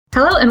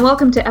Hello and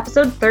welcome to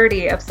episode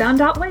 30 of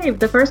Sound.Wave,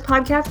 the first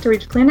podcast to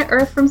reach planet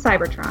Earth from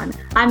Cybertron.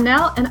 I'm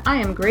Nell, and I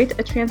am great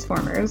at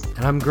Transformers.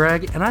 And I'm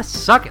Greg, and I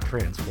suck at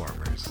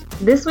Transformers.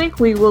 This week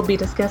we will be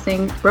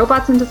discussing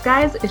Robots in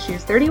Disguise,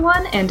 issues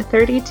 31 and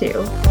 32.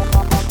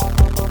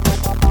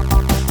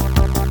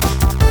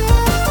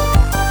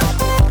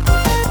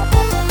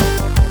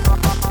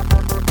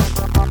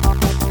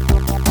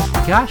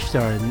 Gosh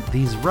darn,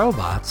 these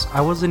robots,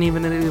 I wasn't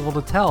even able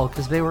to tell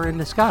because they were in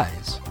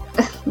disguise.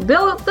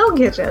 They'll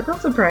get you. They'll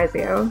surprise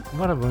you.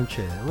 What a bunch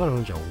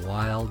of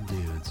wild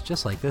dudes,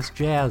 just like this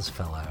Jazz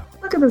fellow.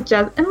 Look at this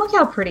Jazz, and look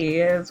how pretty he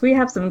is. We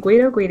have some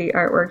Guido Guidi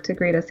artwork to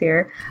greet us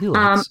here. He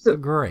looks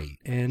great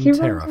and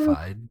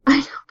terrified. I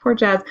know, poor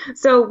Jazz.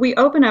 So we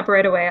open up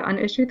right away on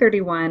issue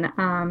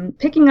 31,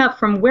 picking up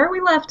from where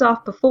we left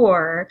off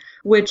before,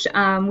 which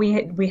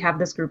we have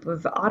this group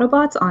of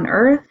Autobots on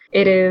Earth.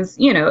 It is,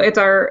 it's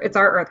our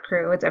Earth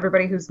crew. It's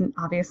everybody who's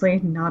obviously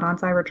not on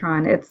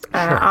Cybertron. It's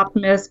Sure.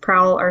 Optimus,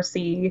 Prowl,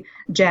 RC,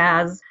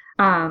 Jazz.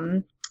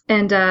 So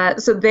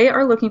they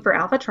are looking for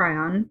Alpha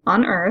Trion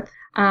on Earth.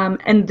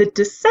 And the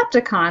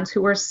Decepticons,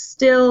 who are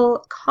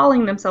still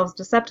calling themselves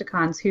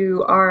Decepticons,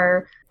 who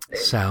are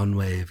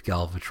Soundwave,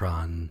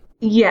 Galvatron.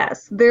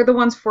 Yes, they're the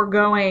ones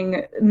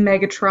foregoing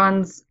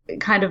Megatron's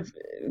kind of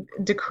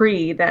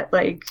decree that,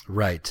 like...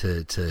 Right,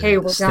 to hey,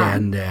 we're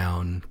stand done.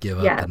 down,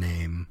 give Yes. up the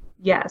name.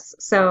 Yes,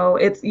 so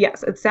it's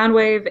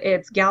Soundwave,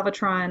 it's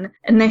Galvatron,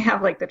 and they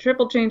have like the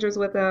triple changers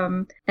with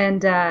them,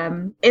 and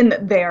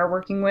they are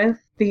working with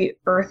the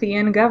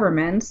Earthian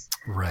government.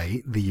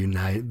 Right,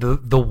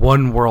 the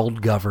one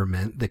world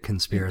government that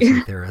conspiracy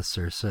theorists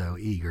are so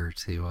eager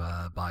to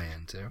buy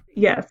into.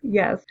 Yes.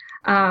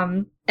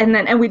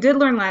 And we did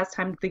learn last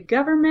time the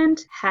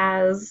government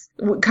has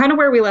kind of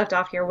where we left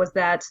off here was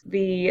that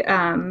the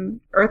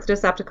Earth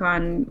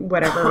Decepticon,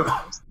 whatever,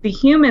 the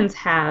humans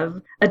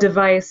have a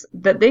device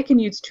that they can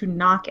use to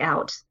knock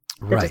out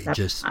the Right, Decepticons.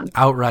 just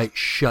outright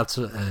shuts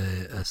a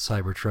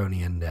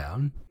Cybertronian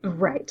down.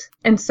 Right.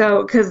 And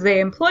so, because they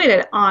employed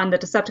it on the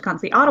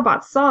Decepticons, the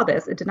Autobots saw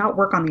this. It did not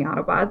work on the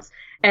Autobots.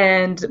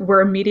 And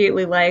were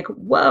immediately like,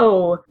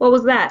 whoa, what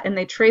was that? And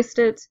they traced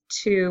it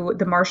to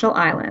the Marshall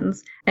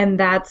Islands. And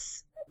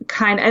that's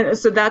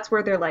so that's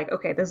where they're like,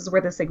 okay, this is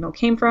where the signal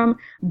came from.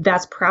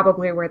 That's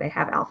probably where they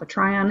have Alpha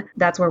Trion.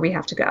 That's where we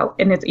have to go.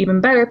 And it's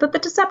even better that the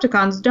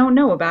Decepticons don't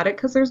know about it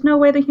because there's no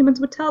way the humans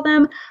would tell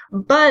them.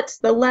 But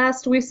the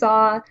last we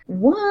saw,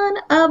 one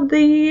of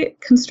the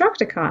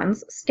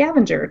Constructicons,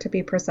 Scavenger to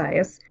be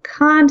precise,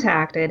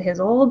 contacted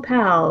his old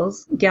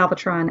pals,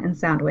 Galvatron and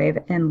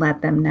Soundwave, and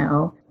let them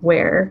know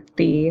where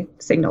the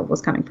signal was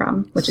coming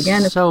from, which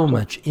again is so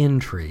much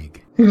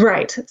intrigue.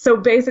 Right. So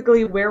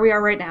basically where we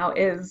are right now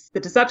is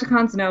the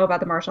Decepticons know about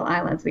the Marshall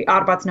Islands, the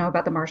Autobots know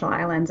about the Marshall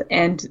Islands,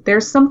 and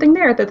there's something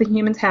there that the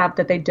humans have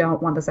that they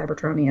don't want the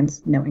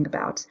Cybertronians knowing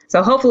about.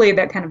 So hopefully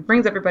that kind of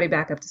brings everybody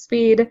back up to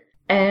speed.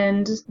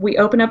 And we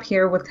open up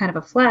here with kind of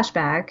a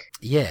flashback.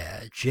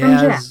 Yeah,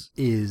 Jazz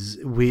is...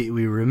 We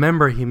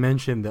remember he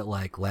mentioned that,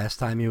 like, last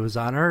time he was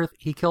on Earth,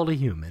 he killed a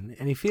human,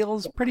 and he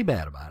feels pretty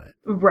bad about it.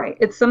 Right.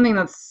 It's something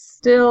that's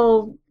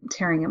still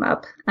tearing him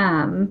up.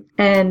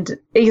 And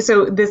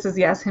so this is,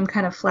 yes, him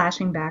kind of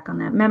flashing back on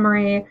that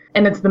memory.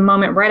 And it's the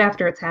moment right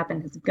after it's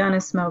happened, his gun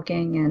is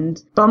smoking,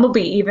 and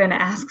Bumblebee even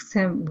asks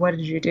him, what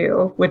did you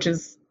do? Which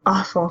is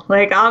awful.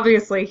 Like,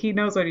 obviously, he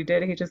knows what he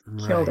did. He just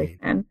killed a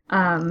human.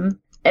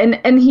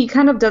 And he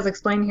kind of does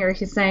explain here,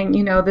 he's saying,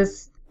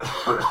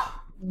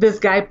 this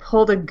guy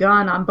pulled a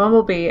gun on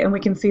Bumblebee, and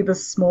we can see the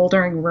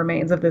smoldering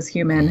remains of this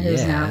human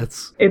who's now...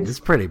 It's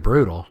pretty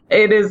brutal.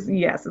 It is,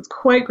 yes, it's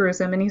quite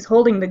gruesome, and he's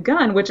holding the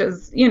gun, which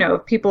is,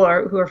 people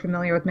who are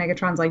familiar with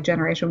Megatron's, like,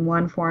 Generation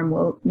 1 form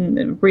will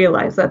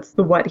realize that's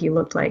what he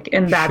looked like,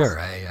 and that's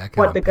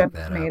what the gun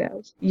was made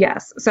of.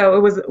 Yes, so it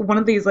was one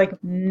of these, like,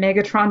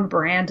 Megatron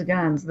brand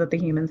guns that the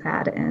humans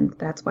had, and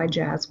that's why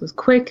Jazz was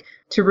quick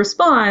to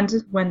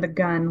respond when the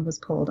gun was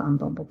pulled on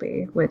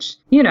Bumblebee, which,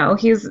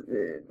 he's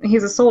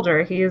a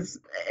soldier. He's,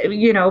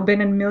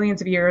 been in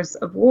millions of years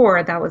of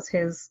war. That was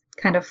his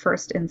kind of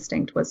first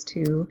instinct, was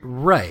to...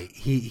 Right.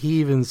 He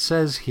even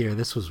says here,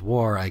 this was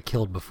war. I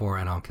killed before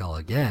and I'll kill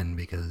again,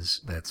 because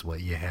that's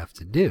what you have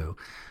to do.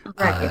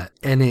 Right.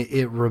 And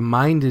it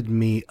reminded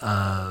me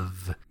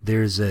of... Do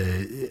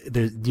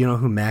you know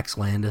who Max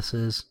Landis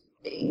is?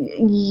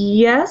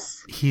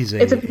 Yes.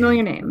 It's a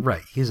familiar name.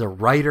 Right. He's a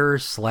writer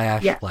 /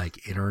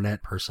 like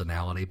internet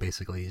personality.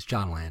 Basically, he's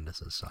John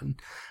Landis' son.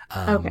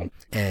 Okay.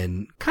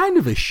 And kind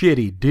of a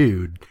shitty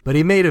dude, but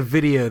he made a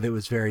video that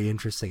was very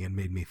interesting and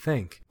made me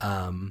think.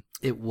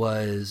 It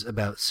was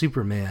about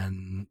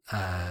Superman,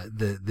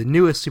 the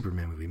newest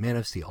Superman movie, Man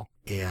of Steel.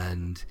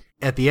 And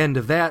at the end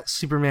of that,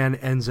 Superman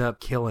ends up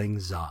killing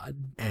Zod.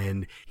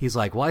 And he's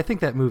like, well, I think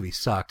that movie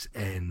sucked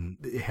and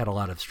it had a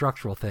lot of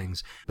structural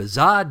things. But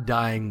Zod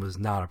dying was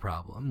not a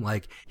problem.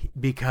 Like,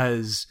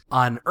 because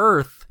on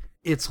Earth,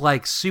 it's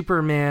like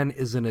Superman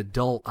is an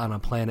adult on a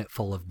planet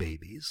full of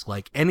babies.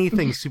 Like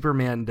anything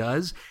Superman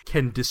does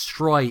can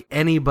destroy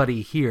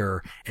anybody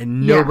here,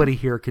 and nobody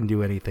here can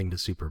do anything to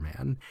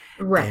Superman.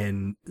 Right.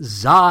 And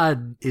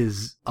Zod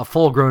is a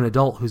full-grown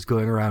adult who's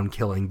going around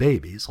killing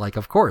babies. Like,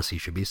 of course, he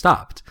should be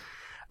stopped.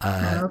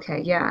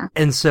 Okay, yeah.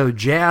 And so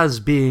Jazz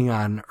being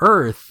on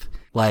Earth,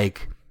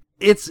 like,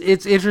 it's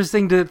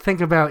interesting to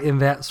think about in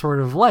that sort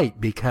of light,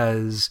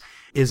 because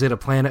is it a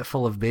planet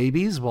full of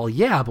babies? Well,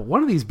 yeah, but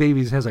one of these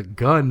babies has a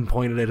gun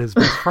pointed at his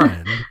best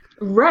friend.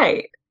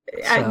 Right.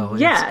 So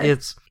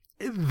it's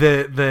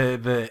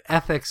the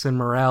ethics and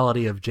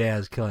morality of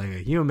Jazz killing a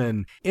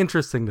human,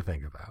 interesting to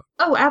think about.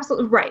 Oh,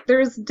 absolutely right.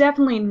 There's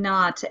definitely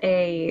not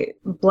a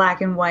black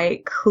and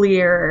white,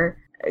 clear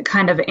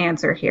kind of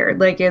answer here.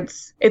 Like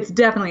it's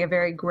definitely a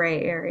very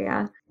gray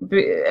area.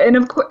 And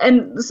of course,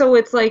 and so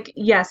it's like,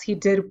 yes, he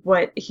did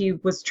what he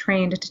was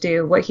trained to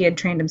do, what he had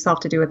trained himself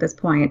to do at this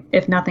point,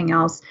 if nothing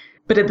else.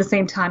 But at the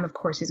same time, of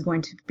course, he's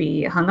going to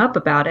be hung up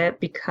about it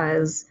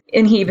because,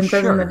 and he even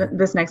says in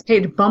this next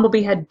page,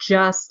 Bumblebee had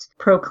just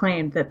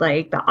proclaimed that,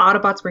 like, the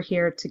Autobots were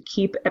here to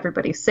keep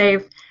everybody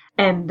safe,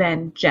 and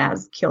then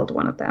Jazz killed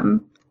one of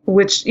them.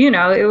 Which, you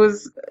know, it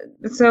was,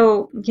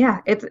 so, yeah,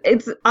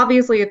 it's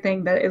obviously a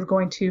thing that is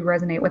going to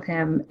resonate with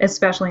him,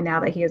 especially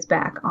now that he is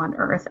back on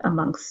Earth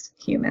amongst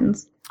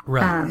humans.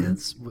 Right.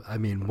 I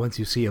mean, once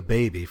you see a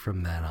baby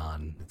from then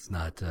on, it's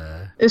not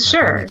gonna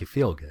make you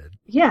feel good.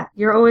 Yeah,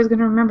 you're always going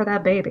to remember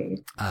that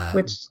baby,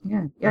 which,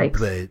 yeah, yikes.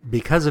 But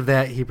because of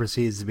that, he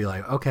proceeds to be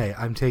like, okay,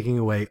 I'm taking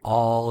away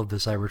all of the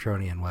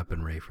Cybertronian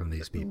weaponry from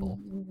these people.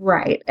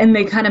 Right. And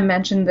they kind of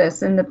mentioned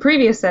this in the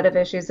previous set of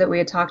issues that we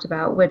had talked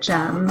about, which,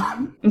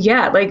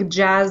 like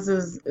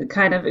Jazz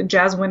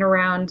went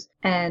around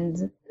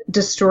and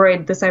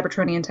destroyed the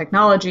Cybertronian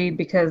technology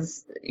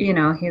because, you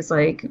know, he's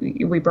like,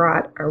 we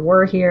brought our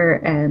war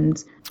here,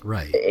 and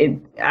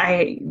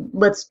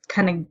let's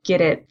kind of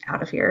get it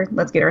out of here.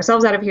 Let's get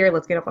ourselves out of here.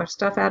 Let's get all our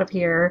stuff out of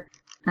here.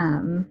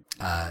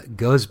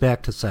 Goes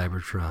back to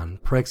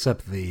Cybertron, picks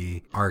up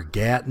the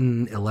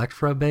Argatan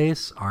Electro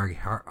base.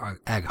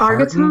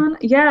 Argaton?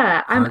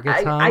 Yeah.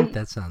 Argaton?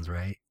 That sounds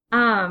right.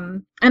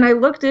 And I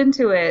looked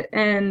into it,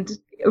 and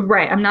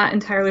I'm not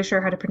entirely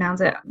sure how to pronounce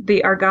it.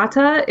 The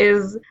Argata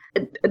is,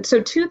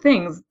 so two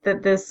things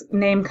that this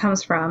name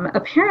comes from.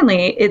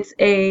 Apparently, it's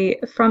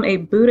from a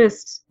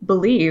Buddhist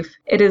belief.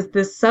 It is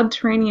this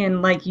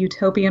subterranean, like,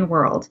 utopian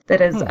world that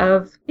is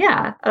of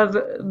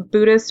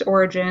Buddhist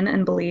origin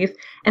and belief.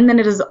 And then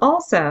it is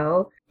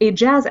also a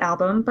jazz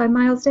album by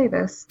Miles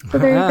Davis. So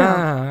there you go.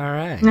 All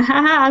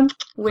right.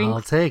 Wink.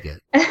 I'll take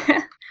it.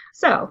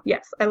 So,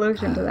 yes, I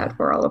looked into that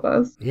for all of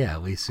us. Yeah,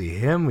 we see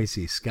him. We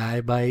see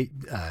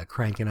Skybite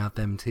cranking out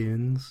them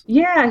tunes.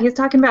 Yeah, he's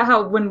talking about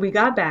how when we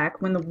got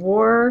back, when the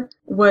war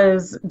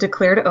was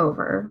declared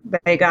over,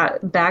 they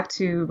got back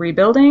to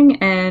rebuilding,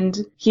 and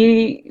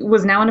he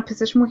was now in a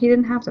position where he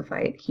didn't have to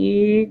fight.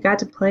 He got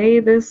to play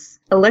this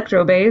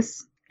electro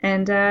bass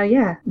and,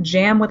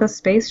 jam with a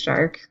space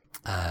shark.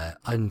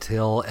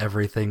 Until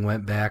everything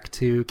went back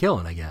to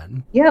killing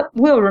again. Yep,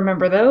 we'll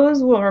remember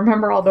those. We'll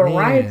remember all the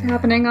riots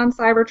happening on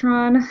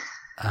Cybertron.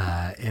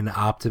 And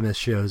Optimus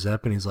shows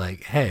up and he's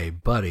like, hey,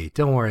 buddy,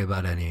 don't worry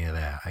about any of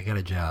that. I got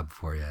a job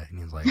for you. And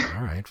he's like,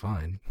 all right,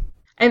 fine.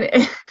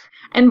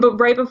 But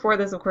right before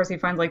this, of course, he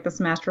finds, like, the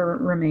smashed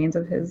remains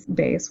of his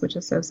base, which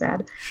is so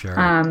sad. Sure.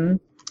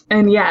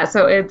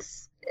 So it's...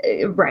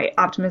 Right.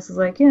 Optimus is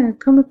like, yeah,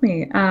 come with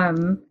me.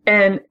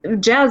 And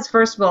Jazz,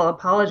 first of all,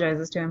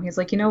 apologizes to him. He's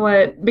like, you know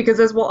what?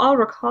 Because as we'll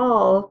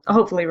all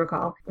hopefully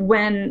recall,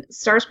 when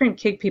Starscream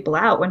kicked people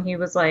out, when he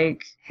was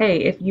like, hey,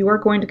 if you are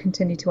going to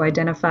continue to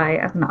identify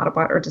as an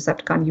Autobot or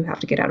Decepticon, you have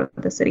to get out of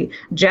the city.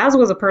 Jazz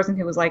was a person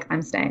who was like,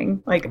 I'm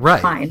staying. Like,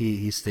 fine.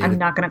 He stayed. I'm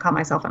not going to call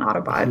myself an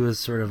Autobot. He was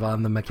sort of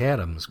on the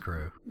McAdams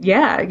crew.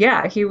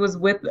 Yeah. He was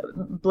with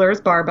Blur's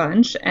Bar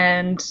Bunch,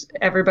 and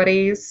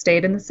everybody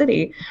stayed in the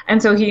city.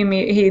 And so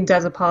he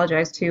does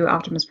apologize to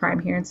Optimus Prime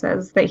here and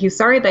says that he's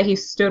sorry that he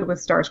stood with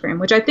Starscream,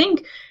 which I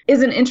think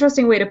is an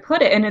interesting way to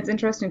put it. And it's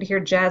interesting to hear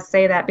Jazz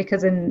say that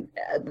because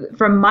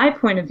from my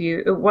point of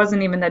view, it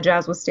wasn't even that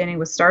Jazz was standing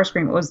with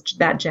Starscream. It was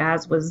that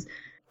Jazz was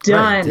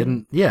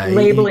done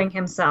labeling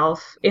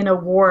himself in a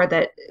war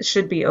that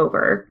should be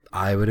over.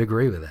 I would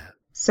agree with that.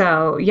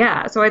 So,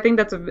 yeah. So I think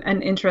that's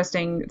an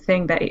interesting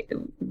thing that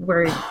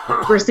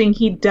we're seeing.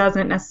 He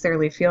doesn't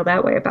necessarily feel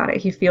that way about it.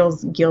 He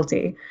feels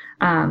guilty.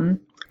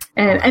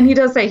 And he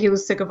does say he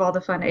was sick of all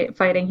the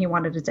fighting. He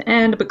wanted it to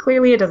end, but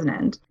clearly it doesn't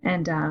end.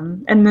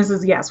 And this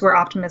is, yes, where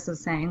Optimus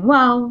is saying,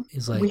 well,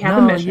 he's like, we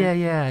have a mission.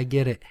 Yeah, I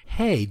get it.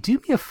 Hey, do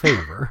me a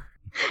favor.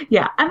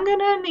 Yeah, I'm going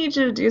to need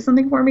you to do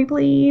something for me,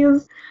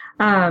 please.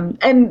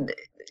 And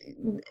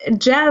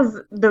Jazz,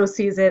 though,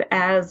 sees it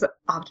as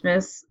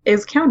Optimus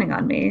is counting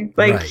on me.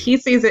 Like, he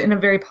sees it in a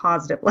very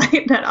positive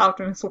light that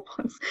Optimus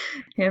wants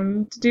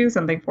him to do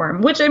something for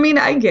him. Which, I mean,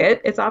 I get.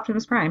 It's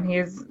Optimus Prime.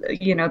 He's,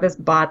 this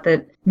bot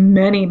that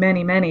many,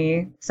 many,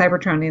 many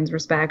Cybertronians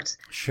respect.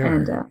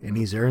 Sure, and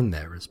he's earned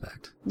that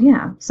respect.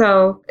 Yeah,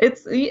 so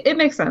it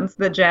makes sense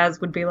that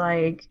Jazz would be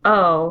like,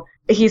 oh,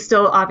 he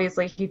still,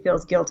 obviously, he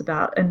feels guilt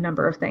about a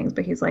number of things,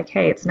 but he's like,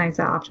 hey, it's nice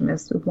that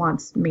Optimus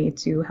wants me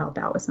to help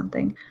out with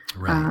something.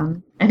 Right.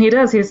 And he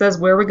does. He says,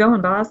 where are we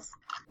going, boss?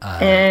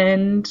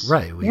 And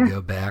right, we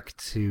go back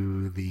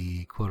to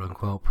the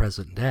quote-unquote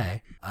present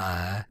day,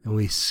 and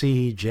we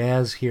see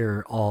Jazz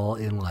here all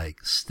in,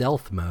 like,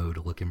 stealth mode,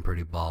 looking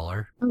pretty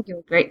baller. Oh,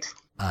 great.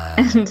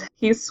 And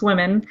he's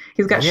swimming.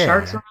 He's got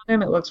sharks around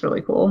him. It looks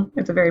really cool.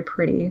 It's a very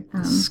pretty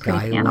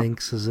Sky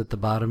Lynx is at the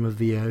bottom of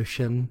the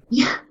ocean.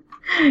 Yeah.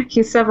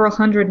 He's several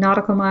hundred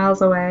nautical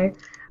miles away.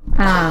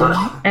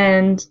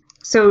 And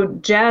so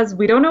Jazz,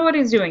 we don't know what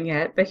he's doing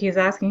yet, but he's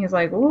asking, he's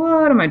like,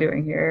 what am I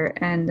doing here?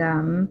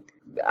 And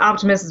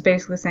Optimus is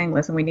basically saying,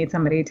 listen, we need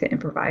somebody to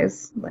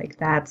improvise. Like,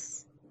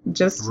 that's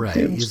just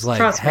right. He's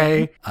like,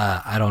 hey,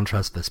 I don't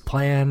trust this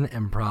plan.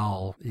 And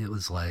Prowl, it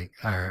was like,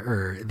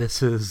 or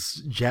this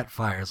is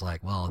Jetfire's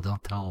like, well,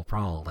 don't tell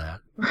Prowl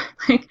that.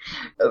 Like,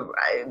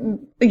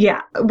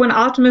 yeah, when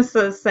Optimus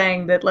is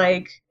saying that,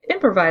 like,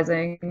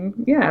 improvising,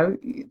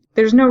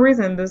 there's no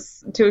reason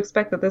to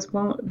expect that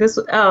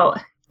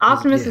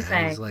Optimus is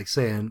saying, he's like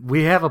saying,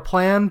 we have a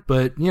plan,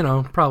 but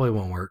probably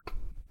won't work.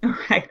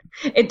 Right.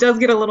 It does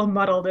get a little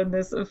muddled in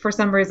this. For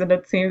some reason,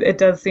 it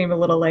does seem a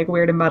little like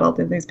weird and muddled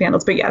in these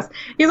panels. But yes,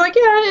 he's like,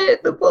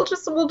 we'll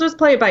just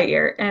play it by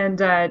ear. And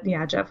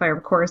Jetfire,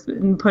 of course,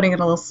 putting a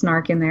little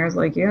snark in there is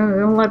like,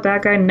 don't let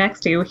that guy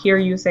next to you hear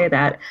you say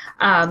that.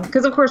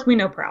 Because of course we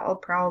know Prowl.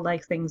 Prowl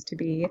likes things to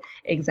be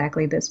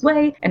exactly this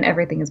way, and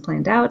everything is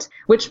planned out,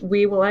 which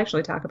we will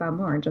actually talk about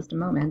more in just a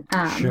moment.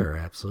 Sure,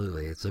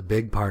 absolutely. It's a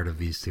big part of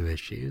these two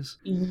issues.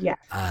 Yes.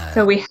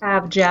 So we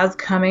have Jazz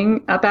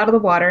coming up out of the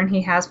water, and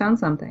he has found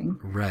something.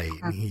 Right.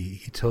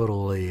 He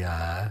totally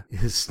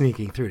is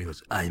sneaking through. He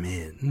goes, I'm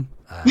in.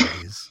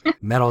 He's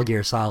Metal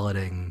Gear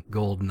Soliding,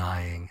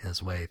 GoldenEyeing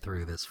his way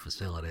through this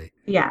facility.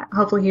 Yeah.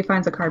 Hopefully he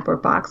finds a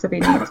cardboard box if he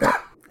needs it.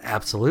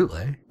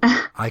 Absolutely.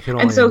 I can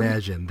only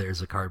imagine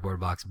there's a cardboard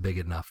box big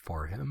enough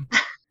for him.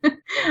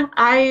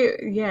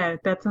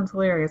 That sounds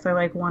hilarious.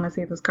 I want to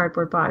see this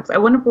cardboard box. I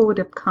wonder what would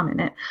have come in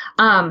it.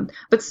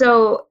 But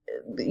so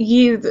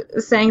he's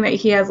saying that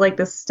he has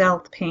this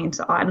stealth paint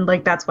on,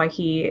 that's why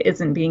he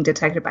isn't being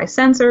detected by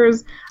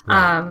sensors.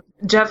 Right.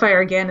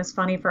 Jetfire again is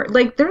funny for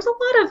there's a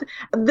lot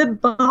of the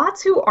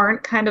bots who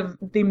aren't kind of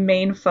the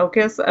main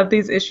focus of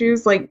these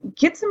issues,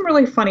 get some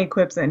really funny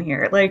clips in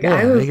here.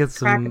 I was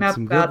cracking up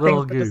about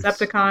things the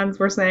Decepticons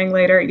were saying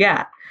later.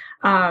 Yeah.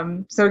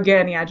 So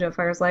again,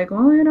 Jetfire's like,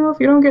 well, if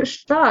you don't get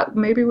shot,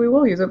 maybe we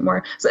will use it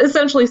more. So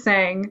essentially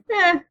saying,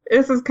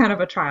 this is kind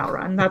of a trial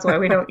run. That's why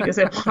we don't use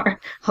it more.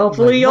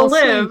 Hopefully you'll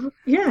live.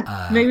 See.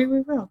 Yeah, maybe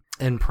we will.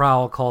 And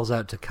Prowl calls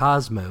out to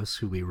Cosmos,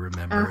 who we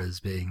remember as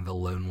being the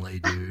lonely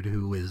dude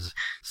who is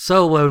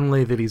so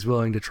lonely that he's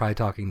willing to try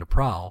talking to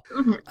Prowl.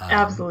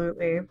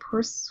 Absolutely.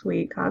 Poor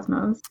sweet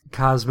Cosmos.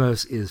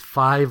 Cosmos is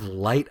 5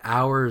 light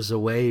hours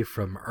away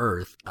from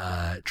Earth,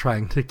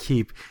 trying to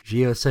keep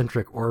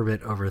geocentric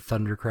orbit over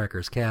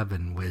Thundercracker's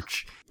cabin,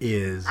 which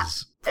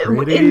is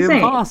pretty insane.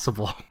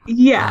 Impossible.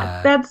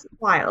 Yeah, that's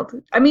wild.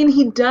 I mean,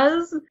 he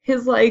does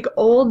his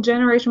old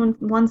Generation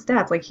 1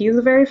 stats. He's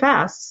very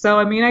fast. So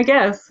I mean, I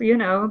guess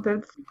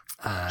that's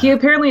he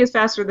apparently is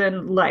faster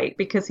than light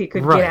because he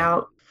could get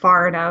out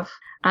far enough.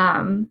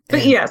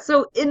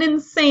 So an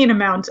insane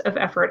amount of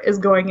effort is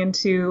going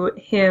into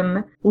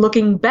him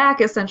looking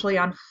back essentially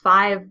on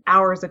 5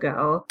 hours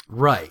ago.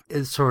 Right.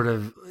 It's sort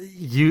of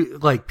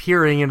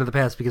peering into the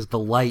past because the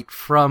light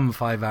from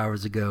 5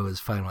 hours ago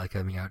is finally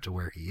coming out to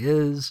where he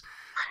is.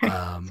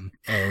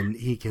 And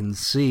he can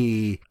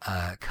see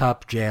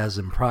Cup, Jazz,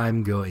 and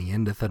Prime going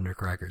into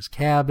Thundercracker's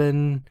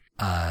cabin.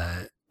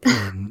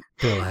 And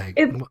they're like,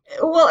 and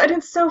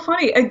it's so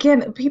funny.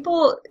 Again,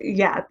 people,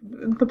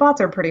 the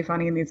bots are pretty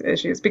funny in these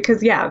issues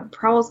because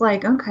Prowl's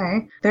like,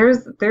 okay,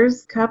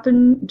 there's Cup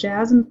and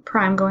Jazz and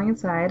Prime going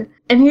inside,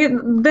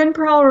 and then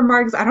Prowl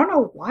remarks, I don't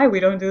know why we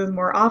don't do this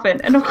more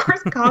often. And of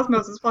course,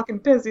 Cosmos is fucking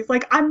pissed. He's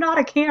like, I'm not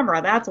a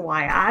camera. That's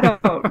why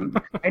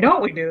why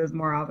don't we do this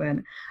more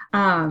often?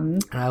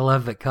 And I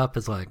love that Cup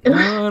is like,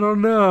 I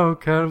don't know,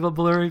 kind of a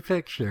blurry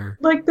picture.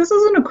 This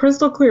isn't a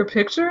crystal clear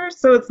picture,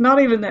 so it's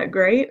not even that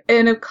great.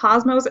 And if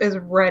Cosmos is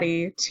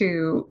ready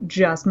to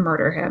just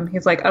murder him,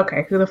 he's like,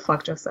 okay, who the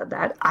fuck just said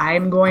that?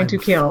 I'm going to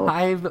kill.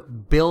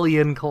 5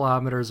 billion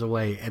kilometers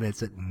away, and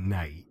it's at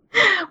night.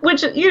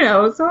 Which,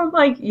 so I'm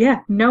like,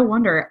 no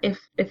wonder.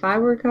 If I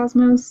were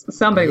Cosmos,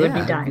 somebody would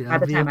be dying by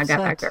the time I got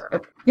back to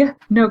Earth. Yeah,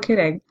 no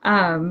kidding.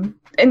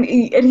 And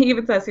he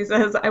even says,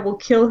 I will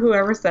kill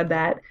whoever said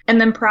that. And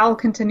then Prowl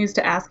continues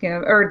to ask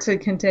him, or to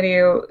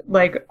continue,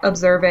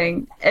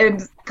 observing.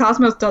 And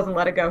Cosmos doesn't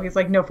let it go. He's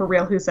like, no, for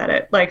real, who said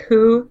it?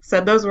 Who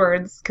said those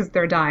words? Because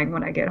they're dying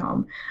when I get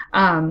home.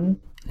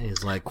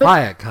 He's like,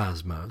 quiet,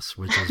 Cosmos,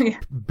 which is Yeah.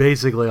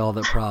 basically all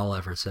that Prowl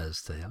ever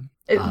says to him.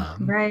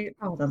 Right.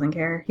 Paul doesn't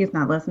care. He's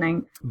not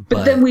listening.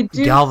 But then we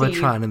do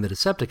Galvatron see, and the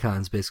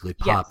Decepticons basically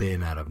pop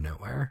in out of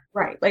nowhere.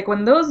 right. Like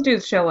when those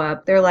dudes show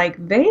up, they're like,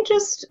 they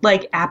just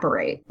like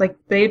apparate. Like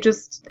they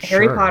just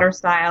Harry Sure. Potter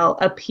style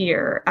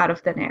appear out of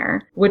thin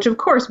air, which of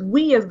course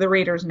we as the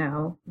readers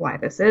know why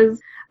this is.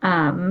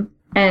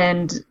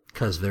 And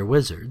Because they're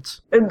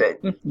wizards.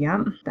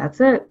 yeah, that's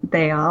it.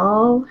 They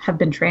all have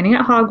been training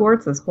at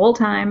Hogwarts this whole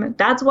time.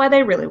 That's why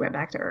they really went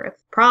back to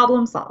Earth.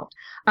 Problem solved.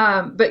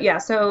 But yeah,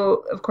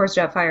 so of course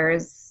Jetfire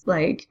is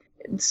like,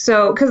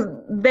 so because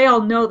they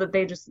all know that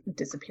they just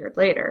disappeared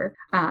later.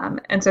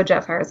 And so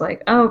Jetfire is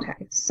like, oh,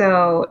 okay,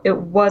 so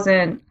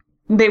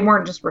they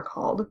weren't just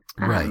recalled.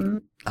 Right.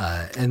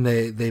 And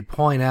they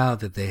point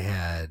out that they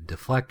had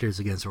deflectors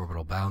against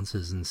orbital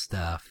bounces and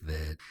stuff.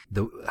 That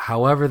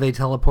however they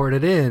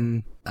teleported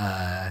in,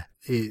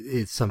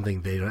 it's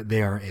something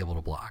they aren't able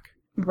to block.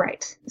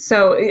 Right.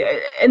 So,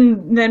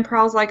 and then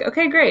Prowl's like,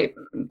 okay, great.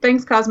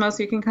 Thanks, Cosmos.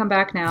 You can come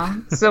back now.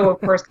 So,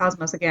 of course,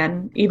 Cosmos,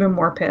 again, even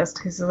more pissed.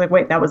 He's like,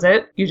 wait, that was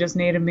it? You just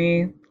needed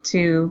me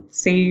to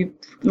see,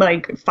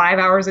 like, 5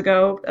 hours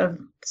ago of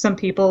some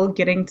people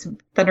getting to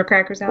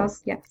Thundercracker's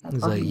house? Yes.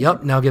 He's like,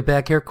 yep, now get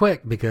back here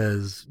quick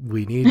because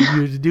we need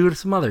you to do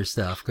some other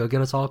stuff. Go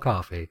get us all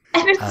coffee.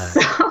 And it's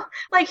so,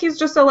 like, he's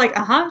just so like,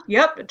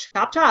 yep,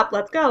 chop, chop,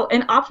 let's go.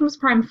 And Optimus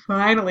Prime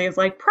finally is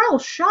like, Prowl,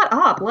 shut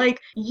up.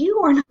 Like, you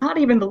are not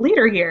even the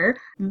leader here.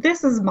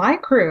 This is my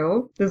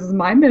crew. This is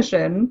my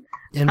mission.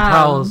 And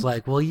Prowl is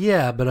like, well,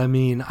 yeah, but I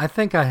mean, I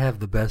think I have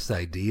the best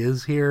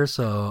ideas here,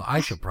 so I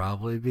should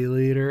probably be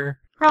leader.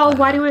 Prowl,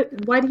 why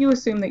do you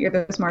assume that you're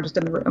the smartest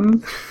in the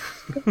room?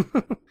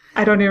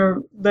 I don't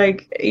even,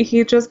 like,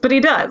 but he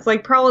does.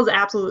 Like, Prowl is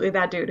absolutely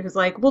that dude who's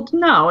like, well,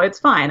 no, it's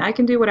fine. I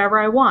can do whatever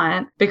I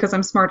want because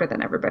I'm smarter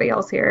than everybody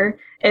else here.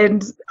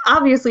 And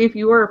obviously, if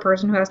you are a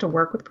person who has to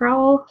work with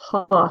Prowl,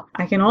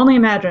 I can only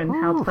imagine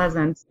how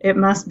pleasant it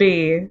must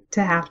be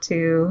to have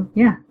to,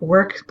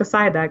 work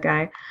beside that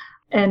guy.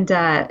 And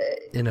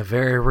in a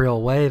very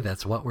real way,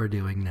 that's what we're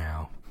doing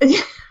now.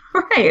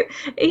 Right.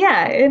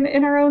 Yeah.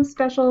 In our own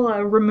special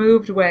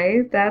removed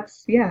way.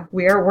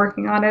 We are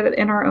working on it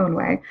in our own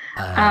way.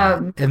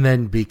 And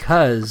then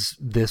because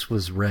this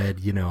was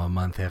read, a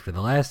month after the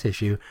last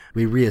issue,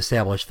 we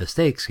reestablish the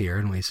stakes here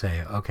and we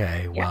say,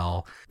 okay,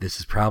 well, this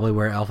is probably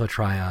where Alpha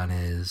Trion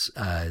is.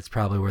 It's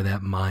probably where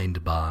that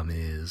mind bomb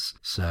is.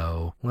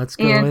 So let's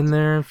go in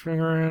there and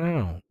figure it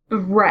out.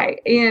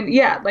 Right. And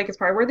it's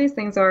probably where these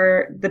things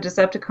are. The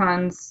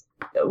Decepticons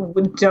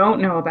don't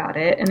know about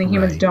it, and the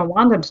humans don't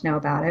want them to know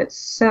about it.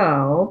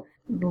 So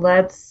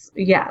Optimus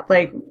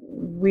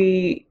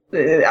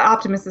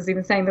is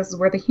even saying this is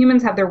where the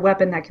humans have their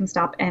weapon that can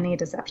stop any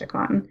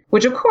Decepticon,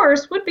 which of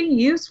course would be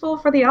useful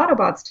for the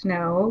Autobots to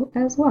know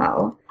as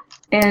well.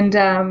 And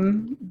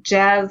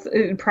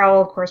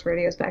Prowl, of course,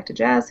 radios back to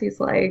Jazz. He's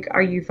like,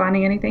 are you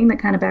finding anything that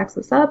kind of backs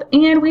this up?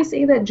 And we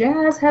see that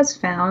Jazz has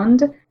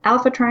found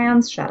Alpha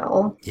Trion's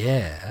shuttle.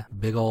 Yeah,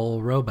 big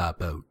old robot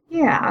boat.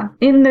 Yeah,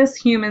 in this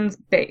human's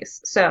base.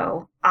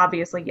 So,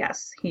 obviously,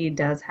 yes, he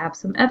does have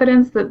some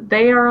evidence that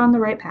they are on the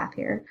right path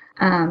here.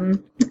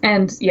 And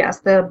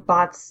yes, the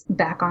bots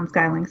back on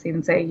Skylinks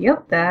even say,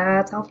 yep,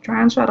 that's Alpha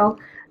Trion's shuttle.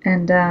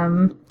 And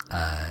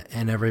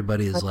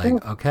everybody is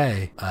like,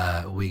 okay,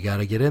 we got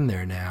to get in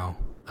there now.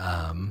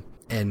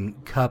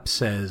 And Cup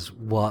says,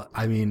 well,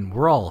 I mean,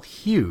 we're all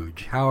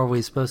huge. How are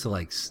we supposed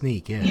to,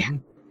 sneak in? Yeah.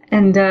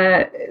 And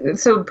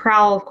so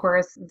Prowl, of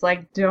course, is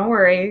like, don't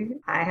worry,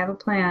 I have a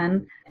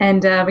plan.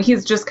 And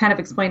he's just kind of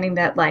explaining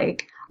that,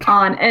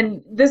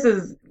 and this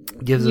is...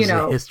 Gives us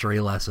a history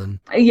lesson.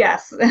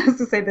 Yes, I was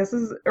to say this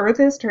is Earth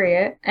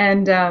history,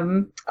 and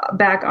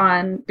back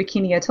on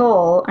Bikini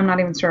Atoll, I'm not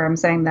even sure I'm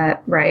saying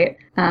that right.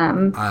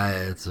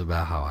 It's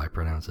about how I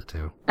pronounce it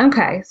too.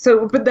 Okay,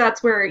 so but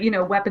that's where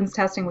weapons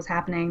testing was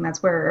happening.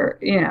 That's where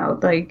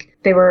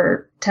they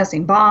were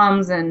testing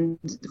bombs, and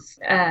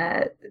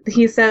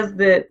he says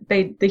that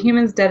the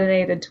humans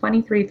detonated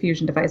 23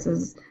 fusion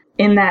devices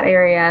in that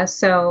area.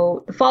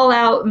 So the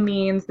fallout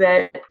means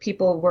that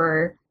people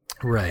were.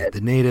 Right, the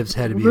natives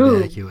had to be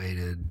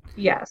evacuated.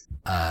 Yes.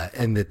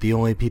 And that the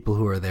only people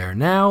who are there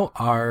now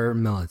are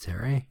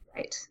military.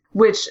 Right.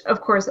 Which,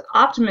 of course,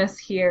 Optimus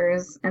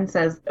hears and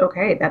says,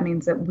 okay, that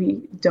means that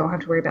we don't have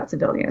to worry about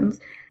civilians.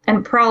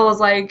 And Prowl was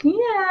like,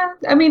 yeah,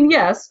 I mean,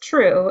 yes,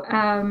 true.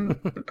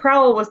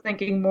 Prowl was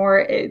thinking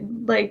more,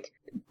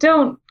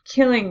 don't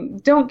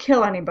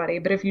kill anybody,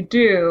 but if you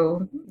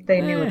do,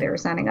 they knew what they were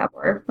signing up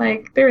for.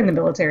 They're in the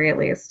military at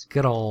least.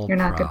 Good old You're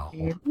not Prowl.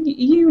 gonna be,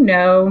 you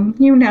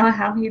know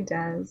how he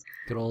does.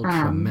 Good old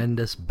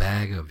tremendous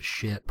bag of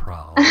shit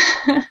Prowl.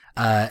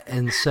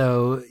 And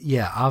so,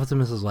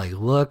 Optimus is like,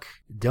 look,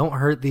 don't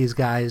hurt these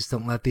guys.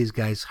 Don't let these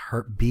guys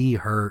be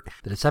hurt.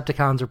 The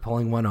Decepticons are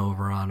pulling one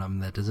over on them.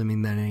 That doesn't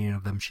mean that any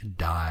of them should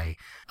die.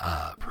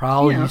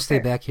 Prowl, you stay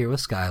back here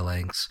with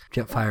Skylinks.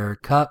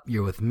 Jetfire, Cup,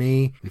 you're with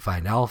me. We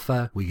find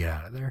Alpha. We get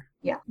out of there.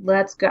 Yeah,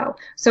 let's go.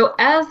 So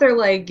as they're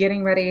like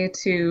getting ready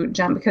to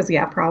jump, because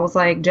yeah, Prowl was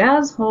like,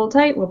 Jazz, hold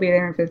tight, we'll be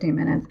there in 15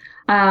 minutes.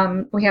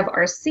 We have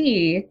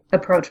RC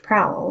approach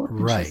Prowl, and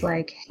she's Right.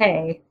 like,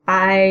 hey,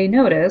 I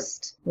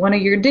noticed one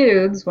of your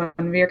dudes, one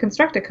of your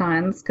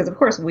Constructicons, because of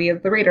course we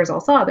as the readers all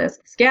saw this,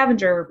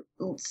 Scavenger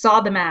saw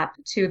the map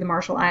to the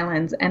Marshall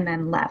Islands and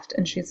then left.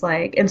 And she's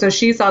like, and so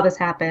she saw this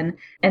happen,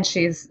 and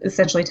she's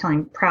essentially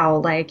telling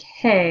Prowl, like,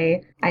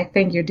 hey, I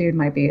think your dude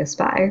might be a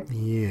spy.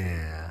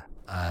 Yeah.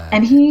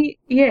 And he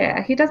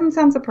doesn't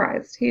sound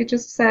surprised. He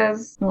just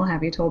says, well,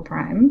 have you told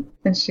Prime?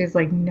 And she's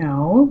like,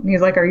 no. And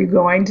he's like, are you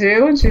going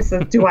to? And she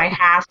says, do I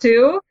have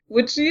to?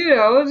 Which,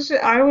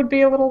 I would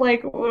be a little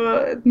like,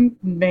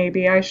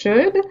 maybe I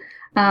should.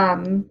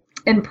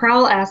 And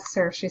Prowl asks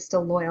her if she's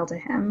still loyal to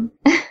him.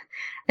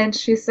 And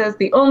she says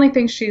the only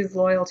thing she's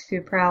loyal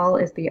to Prowl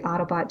is the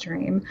Autobot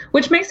dream,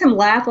 which makes him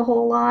laugh a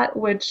whole lot,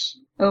 which,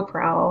 oh,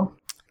 Prowl.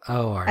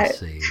 Oh,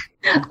 RC.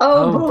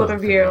 Both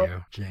of you.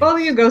 James. Both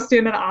of you go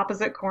stand in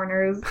opposite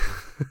corners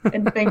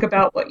and think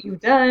about what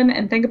you've done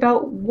and think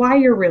about why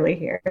you're really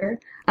here.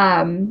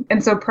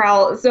 And so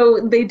Prowl, so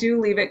they do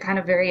leave it kind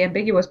of very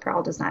ambiguous.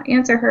 Prowl does not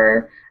answer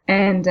her.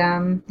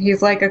 And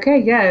he's like, okay,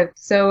 yeah,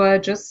 so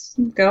just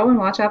go and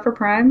watch out for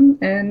Prime.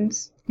 And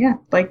yeah,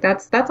 like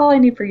that's all I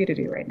need for you to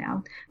do right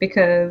now.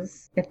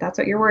 Because if that's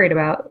what you're worried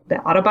about, the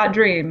Autobot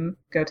dream,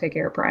 go take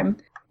care of Prime.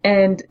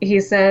 And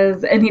he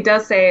says, and he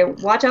does say,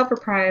 watch out for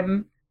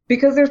Prime,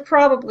 because there's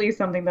probably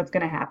something that's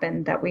going to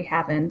happen that we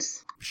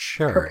haven't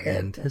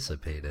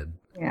anticipated.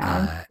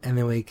 Yeah. And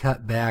then we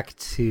cut back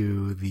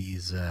to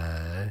these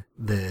the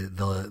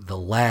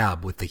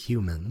lab with the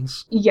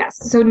humans.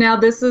 Yes. So now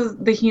this is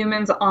the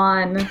humans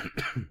on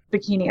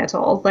Bikini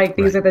Atoll. Like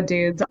these are the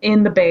dudes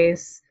in the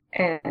base.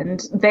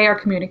 And they are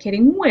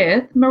communicating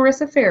with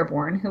Marissa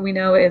Fairborn, who we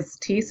know is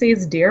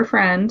TC's dear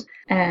friend.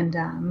 And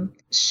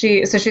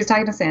she's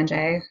talking to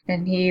Sanjay,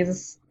 and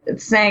he's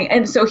saying,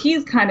 and so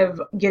he's kind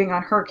of getting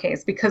on her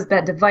case because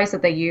that device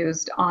that they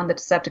used on the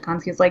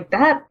Decepticons, he's like,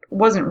 that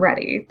wasn't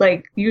ready.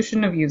 Like, you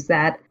shouldn't have used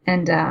that.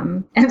 And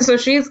so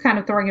she's kind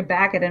of throwing it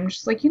back at him.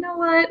 She's like, you know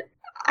what?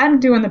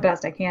 I'm doing the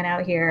best I can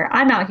out here.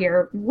 I'm out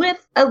here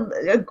with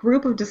a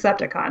group of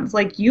Decepticons.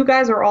 Like, you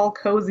guys are all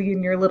cozy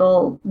in your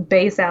little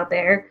base out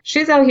there.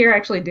 She's out here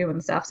actually doing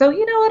stuff. So,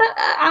 you know what?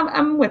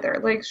 I'm with her.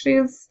 Like,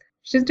 she's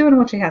doing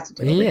what she has to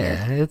do.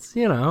 Yeah, it's,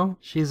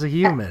 she's a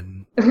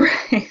human.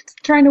 Right.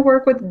 Trying to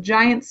work with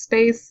giant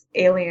space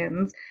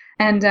aliens.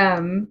 And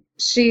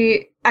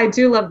I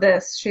do love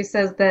this. She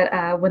says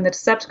that when the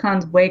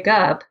Decepticons wake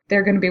up,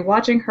 they're going to be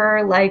watching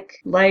her like,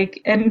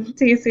 and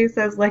TC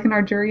says, like an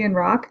Argurian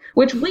rock,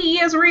 which we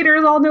as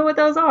readers all know what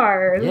those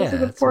are. Yeah, those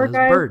are the poor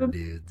guys. Bird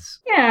dudes.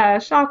 Yeah,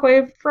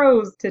 Shockwave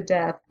froze to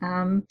death.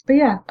 But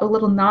yeah, a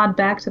little nod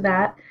back to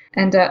that.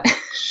 And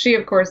she,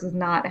 of course, is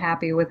not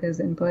happy with his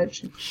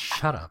input.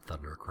 Shut up,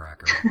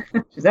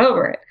 Thundercracker. She's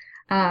over it.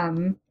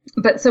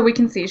 But so we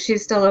can see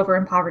she's still over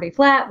in Poverty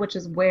Flat, which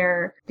is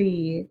where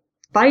the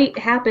fight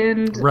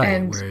happened,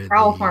 and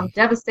Prowl farmed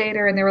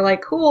Devastator, and they were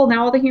like, cool,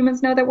 now all the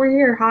humans know that we're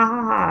here, ha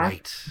ha ha.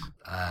 Right.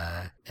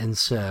 And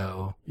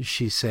so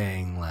she's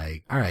saying,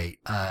 like, all right,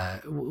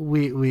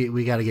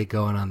 we got to get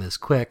going on this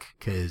quick,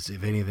 because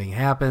if anything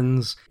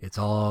happens, it's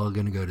all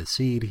going to go to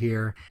seed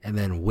here. And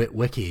then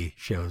Witwicky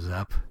shows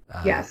up.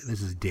 Yes.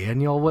 This is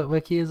Daniel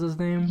Witwicky is his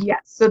name?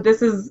 Yes, so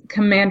this is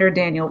Commander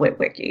Daniel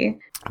Witwicky.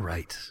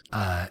 Right.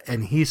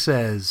 And he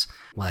says,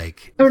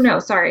 like... Oh, no,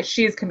 sorry,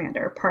 she's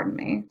Commander, pardon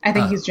me. I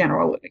think he's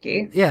General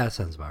Witwicky. Yeah, that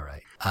sounds about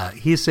right.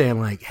 He's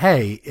saying, like,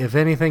 hey, if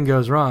anything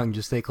goes wrong,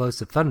 just stay close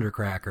to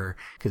Thundercracker,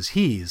 because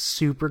he's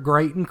super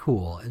great and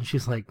cool. And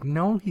she's like,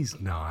 no, he's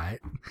not.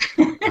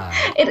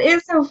 It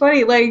is so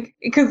funny, like,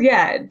 because,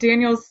 yeah,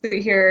 Daniel's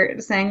here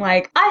saying,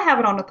 like, I have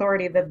it on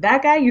authority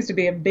that guy used to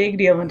be a big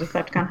deal in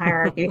Decepticon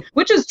hierarchy,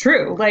 which is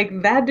true.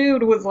 Like, that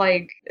dude was,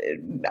 like,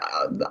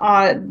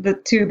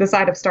 to the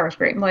side of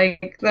Starscream.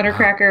 Like,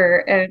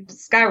 Thundercracker and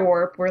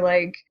Skywarp were,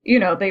 like,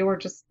 they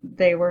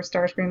were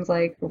Starscream's,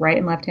 like, right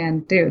and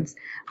left-hand dudes.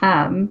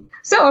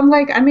 So I'm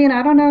like, I mean,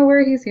 I don't know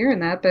where he's hearing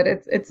that, but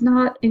it's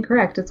not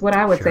incorrect. It's what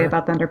I would say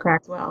about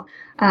Thundercrack as well.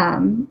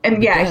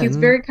 And yeah, he's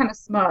very kind of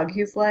smug.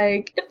 He's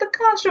like, if the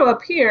cons show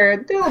up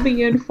here, they'll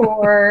be in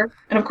for...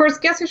 And of course,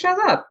 guess who shows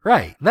up?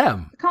 Right,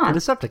 them. The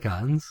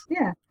Decepticons.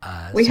 Yeah.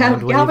 We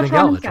have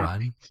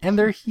Galvatron. And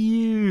they're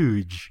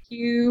huge.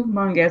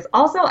 Humongous.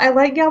 Also, I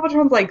like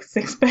Galvatron's, like,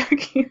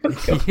 six-pack.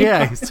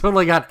 Yeah, he's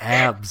totally got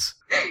abs.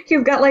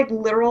 He's got, like,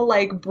 literal,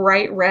 like,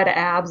 bright red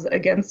abs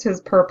against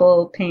his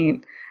purple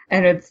paint.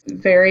 And it's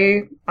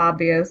very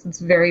obvious. It's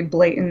very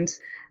blatant.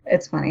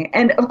 It's funny.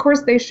 And, of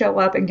course, they show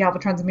up, and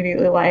Galvatron's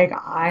immediately like,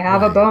 I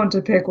have a bone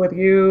to pick with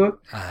you.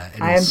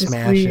 And I am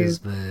smashes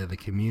the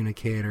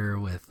communicator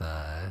with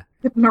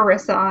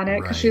Marissa on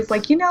it, because she's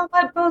like, you know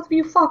what? Both of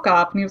you fuck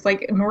off. And he was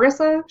like,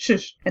 Marissa,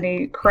 shush. And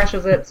he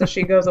crushes it, so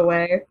she goes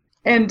away.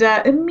 And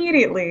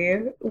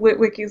immediately,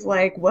 Witwicky's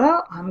like,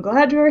 well, I'm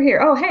glad you're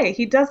here. Oh, hey,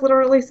 he does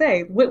literally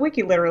say,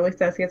 Witwicky literally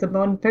says he has a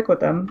bone to pick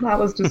with them. That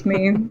was just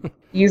me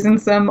using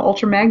some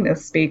Ultra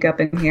Magnus speak up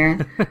in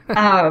here.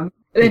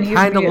 And He he's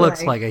kind of immediately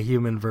looks like a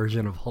human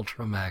version of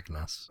Ultra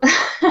Magnus.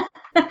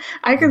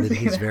 I can And then see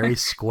he's that. very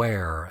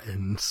square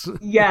and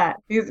Yeah,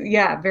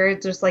 very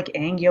just like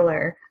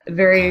angular,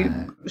 very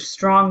uh,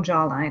 strong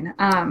jawline.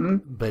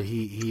 but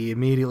he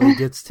immediately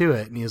gets to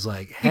it and he's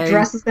like, He "Hey,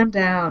 dresses them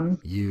down,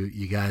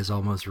 you guys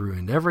almost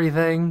ruined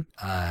everything."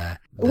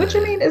 which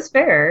I mean is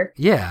fair.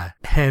 Yeah,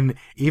 and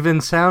even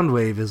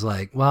Soundwave is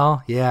like,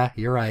 "Well, yeah,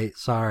 you're right.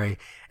 Sorry."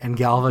 And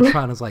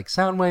Galvatron is like,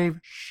 "Soundwave,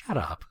 shut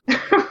up."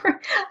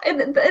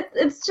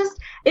 It's just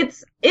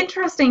it's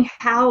interesting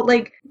how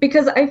like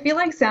because I feel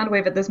like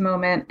Soundwave at this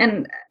moment,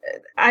 and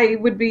I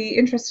would be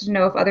interested to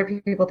know if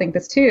other people think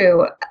this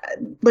too.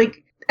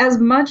 Like as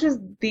much as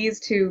these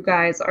two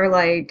guys are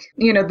like,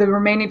 the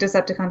remaining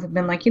Decepticons have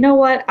been like, you know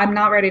what, I'm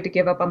not ready to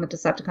give up on the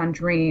Decepticon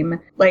dream.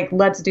 Like,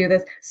 let's do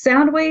this.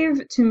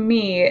 Soundwave, to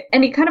me,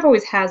 and he kind of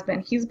always has been,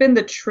 he's been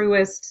the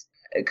truest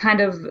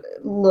kind of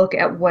look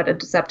at what a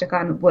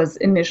Decepticon was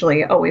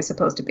initially always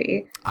supposed to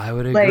be. I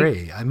would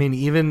agree. I mean,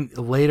 even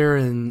later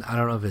in, I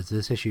don't know if it's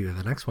this issue or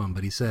the next one,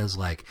 but he says,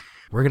 like,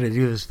 we're going to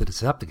do this the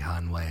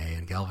Decepticon way.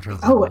 And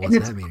Galvatron's like, well,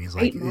 what's that mean? He's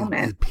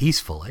like,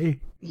 peacefully.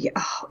 Yeah,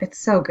 oh, it's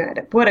so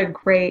good. What a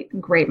great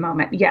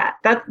moment. Yeah,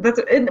 but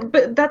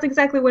that's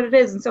exactly what it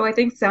is. And so I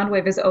think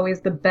Soundwave is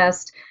always the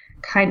best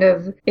kind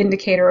of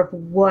indicator of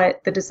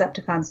what the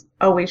Decepticons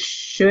always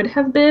should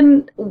have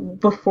been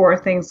before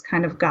things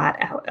kind of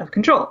got out of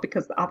control,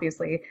 because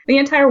obviously the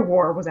entire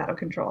war was out of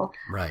control.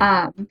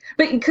 Right.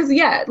 But because,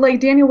 like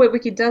Daniel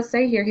Witwicky does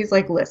say here, he's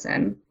like,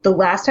 listen, the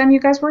last time you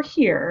guys were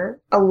here,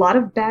 a lot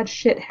of bad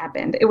shit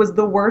happened. It was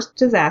the worst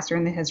disaster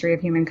in the history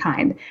of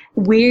humankind.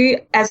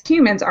 We, as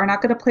humans, are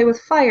not going to play with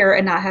fire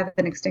and not have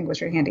an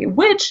extinguisher handy,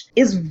 which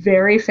is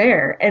very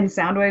fair. And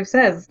Soundwave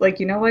says,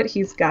 like, you know what?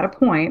 He's got a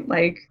point.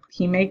 Like,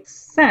 he makes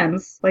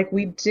sense. Like,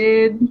 we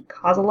did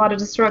cause a lot of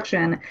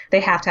destruction. They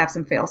have to have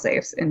some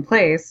fail-safes in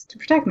place to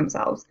protect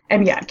themselves.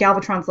 And yeah,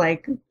 Galvatron's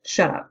like,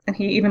 shut up. And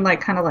he even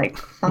like kind of like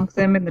thumps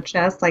him in the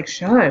chest, like,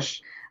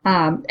 shush.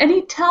 And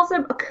he tells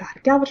him, oh God,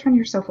 Galvatron,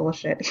 you're so full of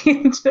shit.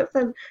 He just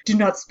says, do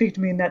not speak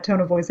to me in that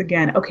tone of voice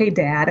again. Okay,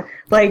 Dad.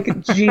 Like,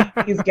 geez,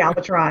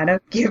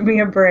 Galvatron, give me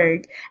a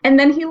break. And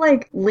then he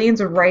like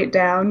leans right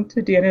down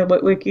to Daniel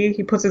Witwicky.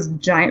 He puts his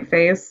giant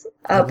face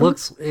up.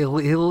 He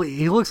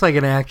looks like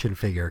an action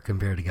figure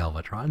compared to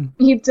Galvatron.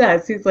 He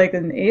does. He's like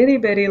an itty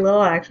bitty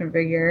little action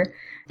figure.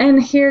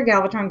 And here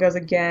Galvatron goes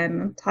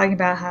again, talking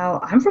about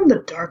how I'm from the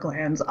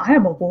Darklands. I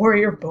am a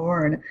warrior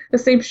born. The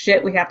same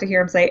shit we have to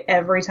hear him say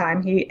every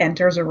time he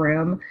enters a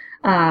room.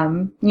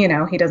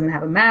 He doesn't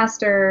have a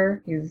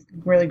master. He's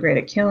really great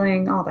at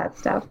killing, all that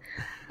stuff.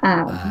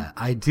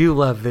 I do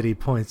love that he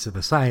points to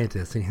the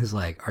scientist and he's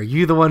like, are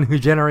you the one who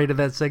generated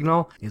that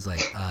signal? He's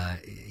like,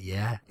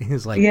 yeah.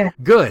 He's like, yeah.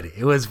 Good.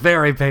 It was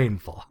very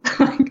painful.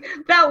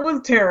 That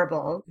was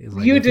terrible.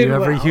 Like, if you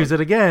ever use it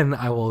again,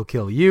 I will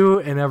kill you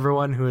and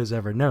everyone who has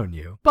ever known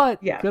you.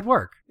 But yeah. Good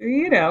work.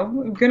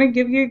 I'm going to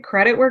give you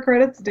credit where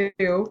credit's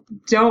due.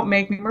 Don't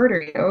make me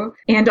murder you.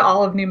 And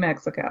all of New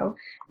Mexico.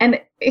 And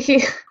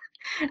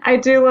I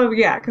do love,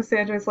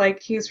 Cassandra's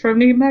like, he's from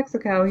New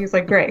Mexico. He's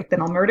like, great,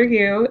 then I'll murder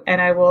you, and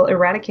I will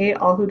eradicate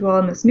all who dwell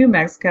in this New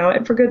Mexico,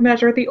 and for good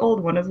measure, the old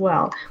one as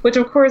well. Which,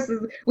 of course,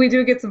 we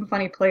do get some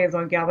funny plays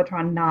on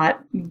Galvatron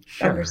not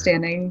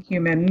understanding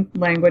human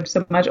language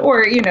so much,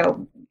 or,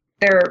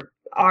 there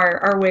are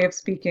our way of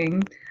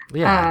speaking.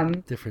 Yeah,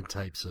 different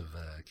types of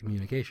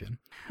communication.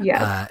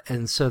 Yeah.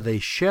 And so they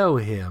show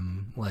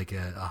him like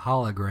a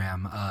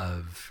hologram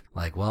of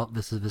like, well,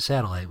 this is the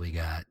satellite we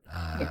got.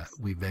 Yes.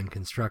 We've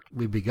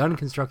begun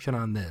construction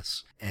on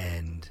this.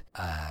 And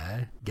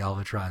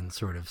Galvatron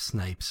sort of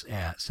snipes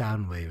at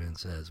Soundwave and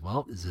says,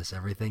 well, is this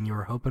everything you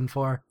were hoping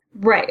for?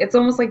 Right. It's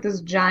almost like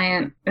this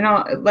giant,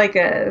 like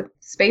a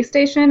space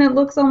station, it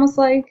looks almost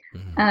like.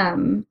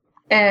 Mm-hmm.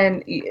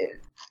 And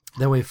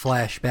then we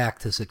flash back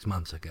to 6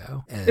 months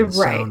ago, and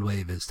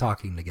Soundwave is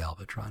talking to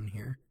Galvatron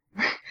here.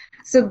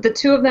 So the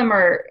two of them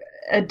are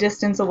a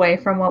distance away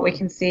from what we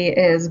can see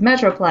is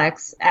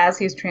Metroplex as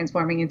he's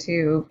transforming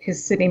into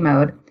his city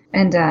mode.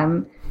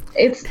 And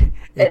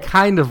it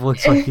kind of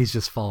looks like he's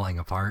just falling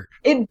apart.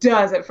 It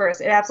does at first.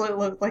 It absolutely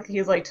looks like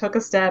he's like took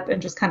a step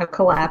and just kind of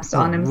collapsed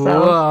on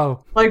himself.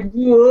 Whoa. Like,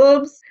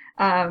 whoops.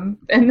 And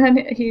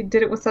then he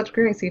did it with such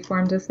grace. He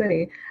formed a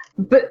city.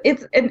 But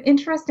it's an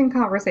interesting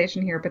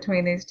conversation here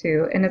between these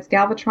two, and it's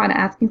Galvatron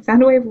asking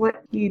Soundwave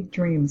what he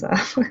dreams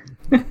of,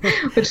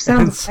 which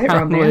sounds quite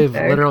romantic.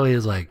 Soundwave literally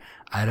is like,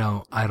 I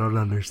don't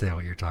understand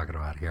what you're talking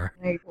about here.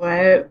 Like,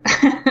 what?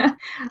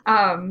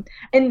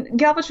 And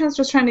Galvatron's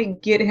just trying to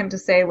get him to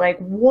say, like,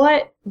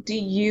 what did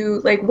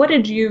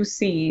you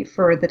see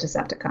for the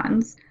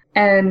Decepticons?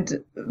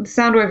 And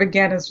Soundwave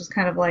again is just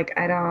kind of like,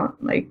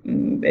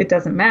 it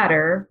doesn't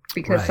matter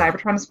because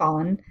Cybertron has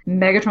fallen,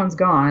 Megatron's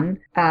gone,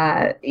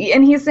 and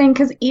he's saying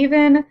because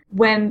even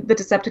when the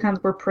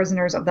Decepticons were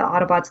prisoners of the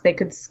Autobots, they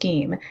could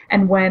scheme,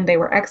 and when they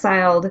were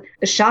exiled,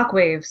 the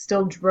Shockwave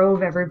still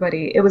drove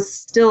everybody. It was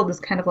still this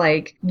kind of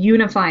like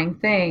unifying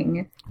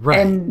thing,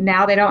 and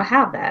now they don't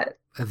have that.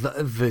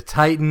 The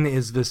Titan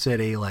is the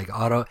city, like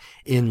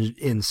in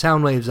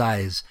Soundwave's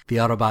eyes, the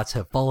Autobots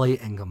have fully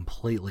and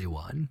completely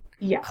won.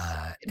 Yes,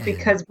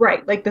 because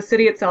right, like the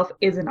city itself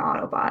is an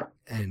Autobot.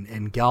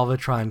 And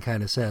Galvatron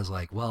kind of says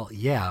like, well,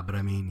 yeah, but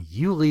I mean,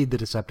 you lead the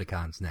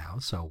Decepticons now,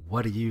 so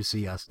what do you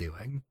see us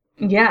doing?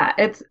 Yeah,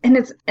 it's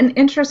an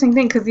interesting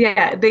thing because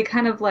they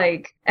kind of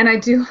like, and I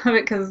do love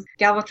it because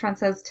Galvatron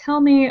says,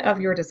 "Tell me of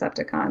your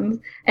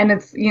Decepticons," and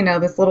it's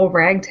this little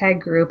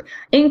ragtag group,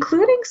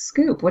 including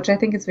Scoop, which I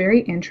think is very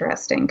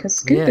interesting because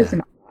Scoop is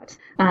an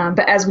Autobot.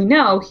 But as we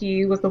know,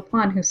 he was the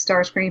one who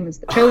Starscream is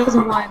the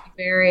chosen one,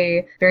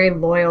 very very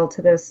loyal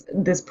to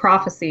this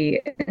prophecy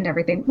and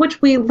everything,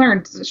 which we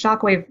learned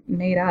Shockwave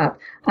made up.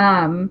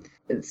 But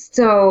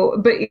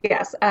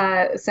yes,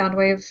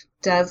 Soundwave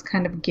does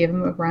kind of give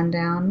him a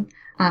rundown.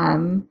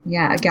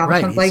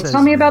 Galvatron's like,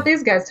 tell me about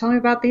these guys. Tell me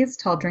about these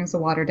tall drinks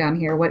of water down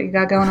here. What do you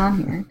got going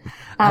on here?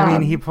 I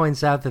mean, he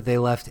points out that they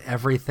left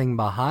everything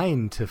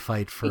behind to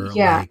fight for,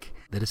 like,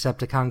 the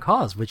Decepticon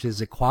cause, which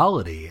is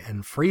equality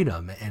and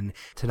freedom and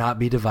to not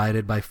be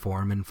divided by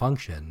form and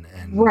function.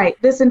 And right.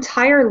 This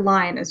entire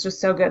line is just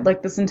so good.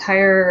 Like, this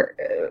entire...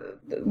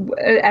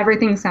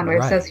 everything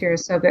Soundwave says here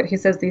is so good. He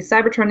says these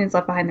Cybertronians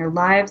left behind their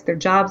lives, their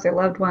jobs, their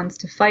loved ones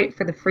to fight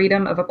for the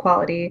freedom of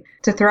equality,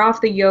 to throw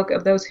off the yoke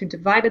of those who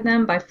divided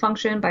them by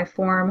function, by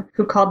form,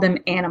 who called them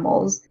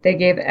animals. They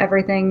gave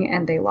everything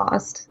and they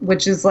lost,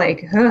 which is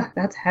like,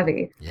 that's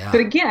heavy. Yeah.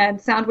 But again,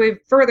 Soundwave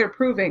further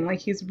proving like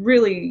he's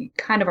really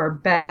kind of our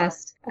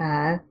best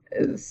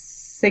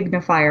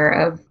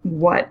signifier of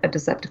what a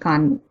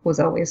Decepticon was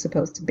always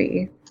supposed to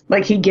be.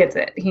 Like, he gets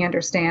it. He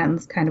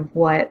understands kind of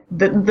what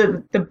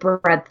the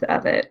breadth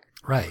of it.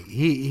 Right.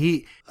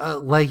 He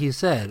like you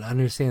said,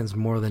 understands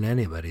more than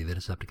anybody the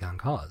Decepticon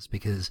cause,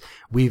 because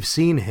we've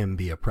seen him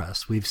be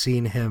oppressed. We've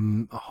seen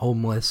him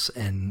homeless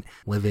and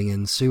living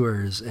in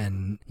sewers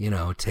and,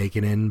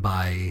 taken in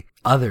by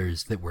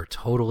others that were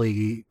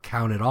totally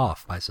counted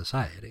off by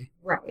society.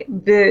 Right.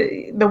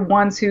 The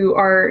ones who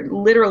are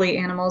literally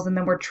animals and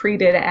then were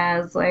treated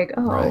as like,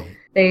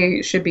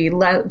 they should be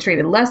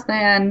treated less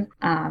than,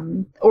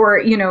 or,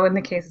 in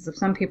the cases of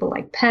some people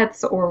like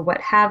pets or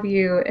what have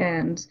you.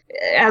 And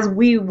as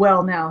we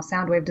well know,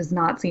 Soundwave does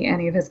not see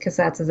any of his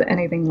cassettes as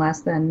anything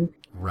less than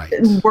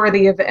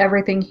worthy of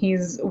everything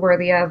he's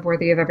worthy of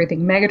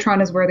everything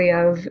Megatron is worthy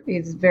of.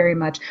 He's very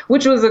much,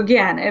 which was,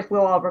 again, if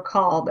we'll all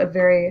recall, a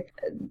very,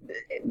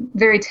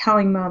 very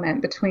telling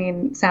moment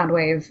between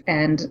Soundwave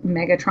and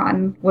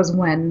Megatron was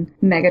when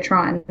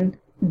Megatron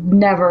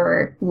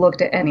never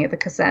looked at any of the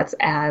cassettes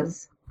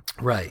as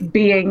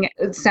being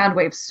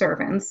Soundwave's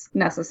servants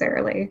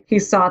necessarily. He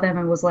saw them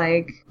and was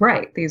like,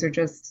 right, these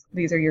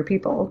are your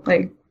people.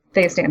 Like,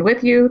 they stand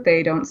with you,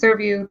 they don't serve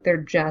you, they're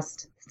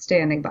just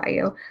standing by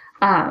you.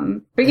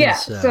 Galvatron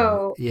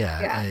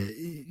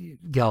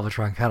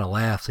kind of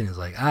laughs and is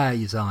like,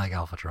 you sound like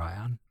Alpha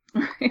Trion.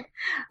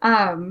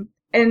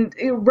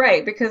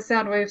 Because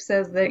Soundwave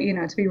says that,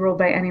 to be ruled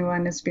by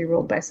anyone is to be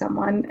ruled by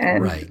someone.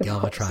 And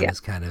Galvatron is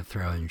kind of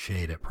throwing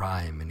shade at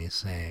Prime, and he's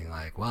saying,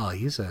 like, well,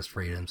 he says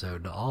freedom, so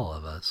to all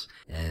of us.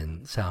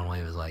 And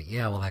Soundwave is like,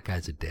 yeah, well, that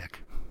guy's a dick.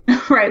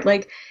 Right,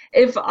 like,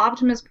 if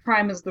Optimus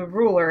Prime is the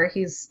ruler,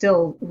 he's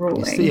still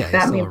ruling.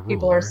 That means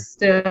people are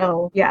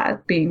still,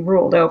 being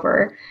ruled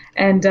over.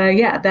 And,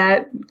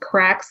 that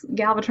cracks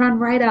Galvatron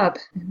right up.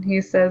 And he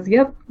says,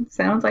 yep,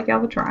 sounds like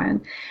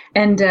Galvatron.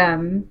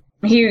 And,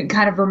 he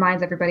kind of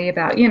reminds everybody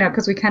about,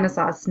 because we kind of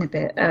saw a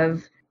snippet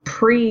of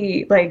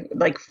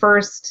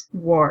first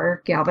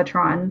war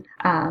Galvatron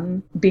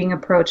being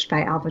approached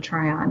by Alpha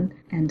Trion.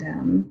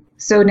 And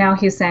so now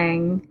he's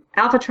saying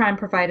Alpha Trion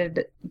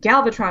provided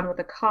Galvatron with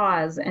a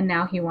cause, and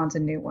now he wants a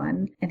new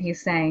one. And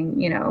he's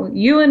saying,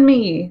 you and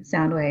me,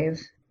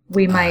 Soundwave,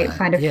 we might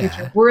find a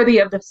future worthy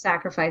of the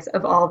sacrifice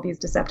of all of these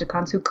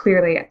Decepticons who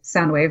clearly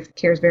Soundwave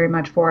cares very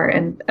much for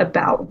and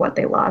about what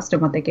they lost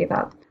and what they gave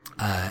up.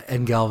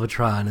 And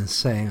Galvatron is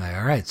saying, like,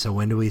 all right, so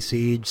when do we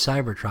siege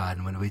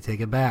Cybertron? When do we take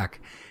it back?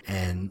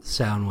 And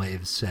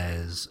Soundwave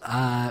says,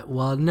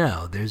 well,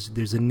 no,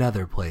 there's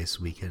another place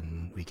we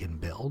can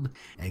build.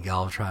 And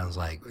Galvatron's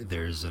like,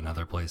 there's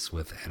another place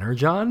with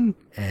Energon?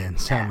 And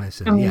Soundwave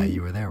says, yeah,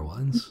 you were there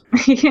once.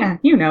 Yeah,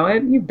 you know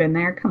it. You've been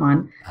there. Come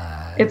on.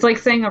 It's like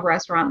saying a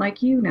restaurant,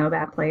 like, you know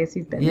that place.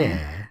 You've been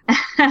there.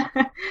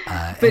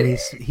 And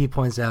he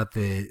points out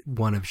that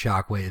one of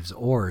Shockwave's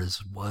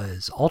ores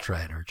was Ultra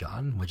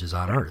Energon, which is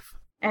on Earth.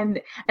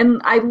 And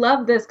I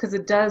love this because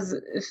it does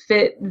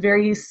fit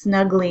very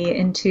snugly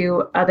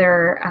into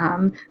other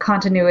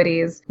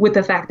continuities with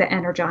the fact that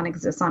Energon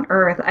exists on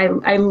Earth.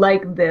 I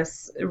like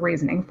this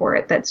reasoning for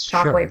it, that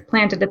Shockwave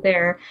planted it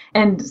there.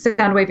 And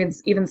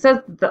Soundwave even says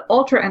the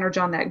Ultra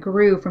Energon that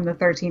grew from the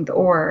 13th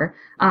ore,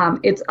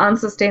 it's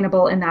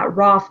unsustainable in that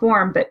raw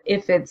form, but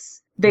if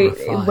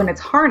when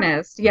it's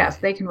harnessed,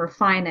 they can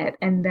refine it,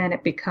 and then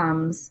it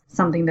becomes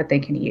something that they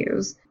can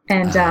use.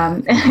 And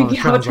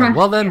Galvatron, like,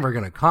 well, then we're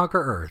going to conquer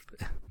Earth.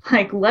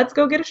 Like, let's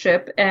go get a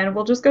ship and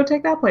we'll just go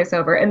take that place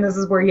over. And this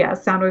is where,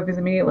 yes, Soundwave is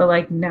immediately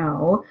like,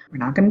 no, we're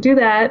not going to do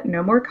that.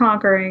 No more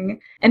conquering.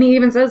 And he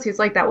even says, he's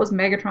like, that was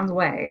Megatron's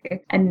way.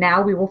 And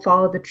now we will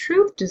follow the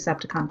truth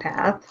Decepticon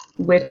path,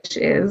 which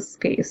is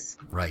peace.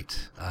 Right.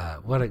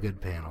 What a good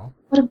panel.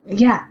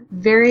 Yeah,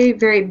 very,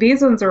 very.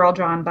 These ones are all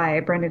drawn by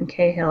Brendan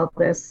Cahill,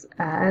 this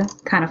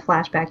kind of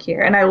flashback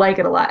here. And I like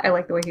it a lot. I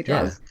like the way he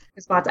draws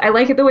his spots. I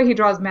like it the way he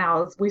draws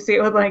mouths. We see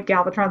it with like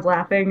Galvatron's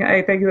laughing.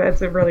 I think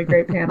that's a really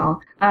great panel.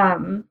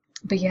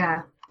 But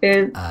yeah,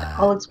 it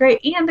all looks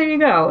great. And there you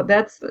go.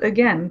 That's,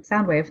 again,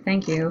 Soundwave.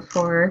 Thank you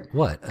for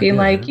being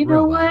like, you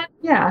know what?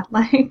 Yeah,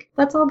 like,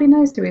 let's all be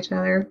nice to each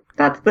other.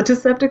 That's the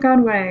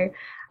Decepticon way.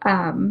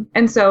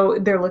 And so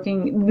they're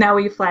looking, now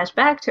we flash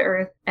back to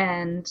Earth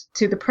and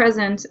to the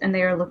present, and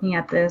they are looking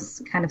at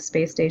this kind of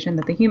space station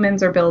that the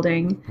humans are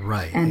building.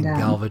 Right. And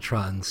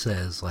Galvatron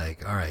says,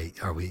 like, all right,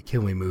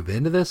 can we move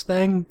into this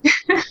thing?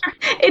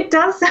 It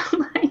does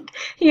sound like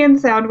he and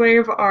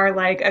Soundwave are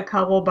like a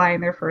couple buying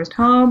their first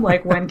home.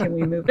 Like, when can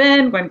we move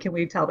in? When can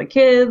we tell the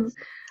kids?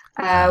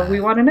 We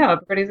want to know.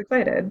 Everybody's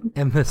excited.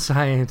 And the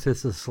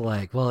scientist is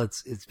like, well,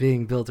 it's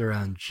being built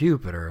around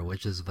Jupiter,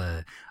 which is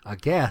a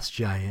gas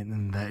giant.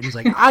 And he's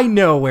like, I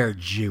know where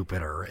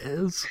Jupiter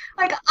is.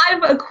 Like,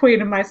 I've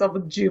acquainted myself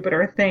with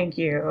Jupiter. Thank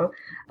you.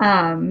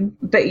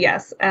 But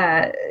yes,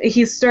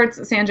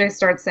 Sanjay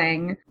starts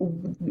saying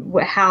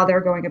how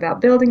they're going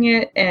about building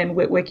it. And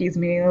Witwicky's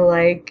immediately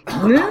like,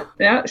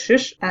 no,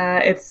 shush.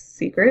 It's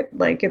secret.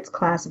 Like, it's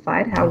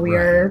classified how we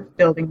are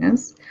building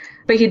this.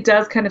 But he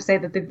does kind of say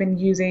that they've been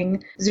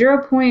using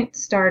 0-point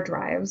star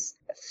drives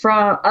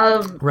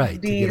of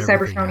the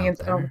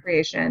Cybertronians' own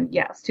creation,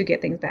 to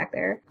get things back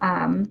there.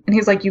 And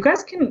he's like, you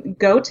guys can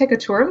go take a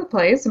tour of the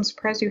place. I'm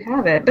surprised you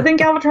haven't. But then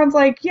Galvatron's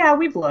like, yeah,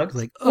 we've looked.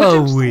 Like,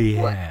 we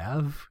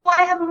have. Why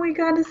haven't we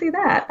gone to see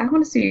that? I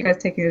want to see you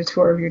guys taking a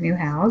tour of your new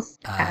house.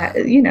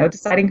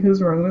 Deciding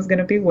whose room is going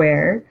to be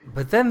where.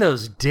 But then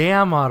those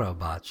damn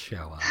Autobots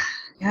show up.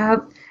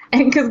 Yep.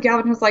 And because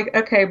Galvatron was like,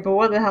 okay, but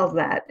what the hell's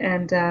that?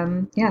 And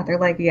they're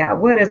like, yeah,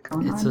 what is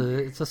going on?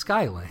 It's a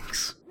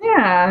Skylynx.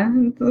 Yeah,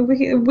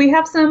 we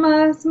have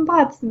some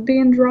bots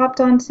being dropped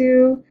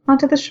onto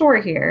the shore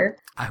here.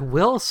 I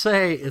will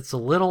say it's a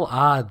little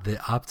odd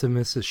that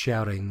Optimus is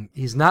shouting.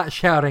 He's not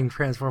shouting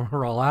 "Transformer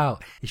roll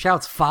out." He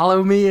shouts,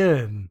 "Follow me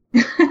in."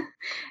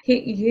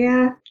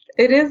 It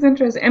is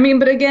interesting. I mean,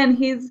 but again,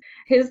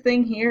 his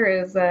thing here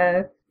is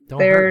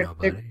don't hurt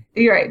nobody.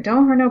 You're right.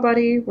 Don't hurt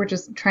nobody. We're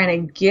just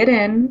trying to get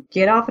in,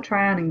 get off a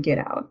Trion, and get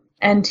out.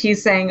 And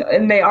he's saying,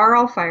 and they are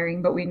all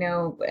firing, but we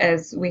know,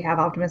 as we have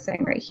Optimus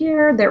saying right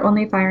here, they're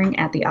only firing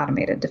at the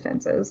automated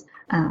defenses.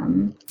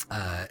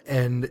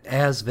 And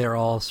as they're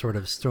all sort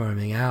of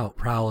storming out,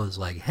 Prowl is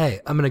like, hey,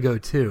 I'm going to go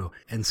too.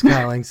 And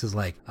Skylynx is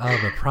like, oh,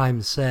 but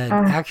Prime said,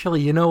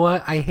 actually, you know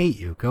what? I hate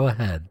you. Go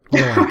ahead. What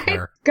do I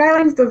care?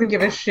 Skylynx doesn't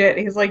give a shit.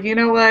 He's like, you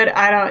know what?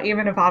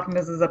 Even if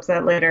Optimus is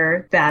upset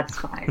later, that's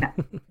fine.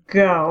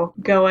 Go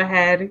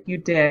ahead, you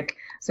dick.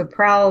 So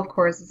Prowl, of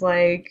course, is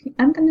like,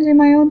 I'm going to do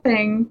my own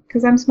thing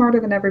because I'm smarter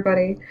than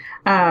everybody.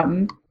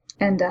 And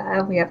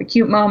we have a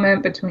cute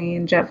moment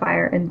between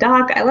Jetfire and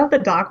Doc. I love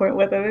that Doc went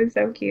with him. It's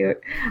so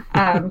cute.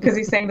 Because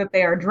he's saying that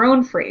they are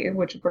drone-free,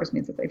 which of course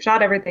means that they've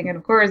shot everything. And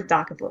of course,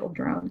 Doc is a little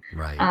drone.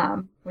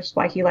 Right. Which is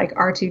why he, like,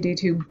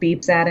 R2-D2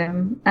 beeps at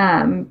him.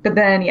 But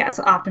then,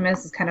 so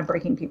Optimus is kind of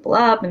breaking people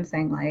up and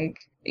saying, like,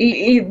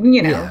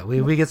 Yeah,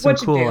 we get some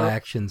cool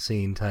action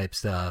scene type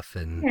stuff,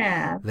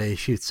 and they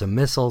shoot some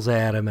missiles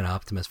at him, and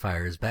Optimus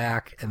fires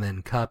back, and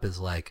then Kup is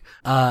like,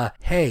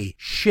 hey,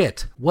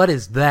 shit, what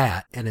is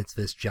that? And it's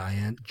this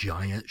giant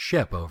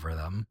ship over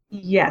them.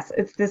 Yes,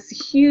 it's this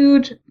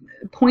huge,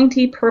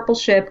 pointy purple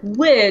ship,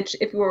 which,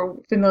 if you were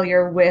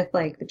familiar with,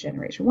 like, the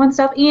Generation 1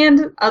 stuff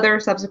and other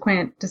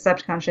subsequent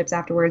Decepticon ships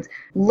afterwards,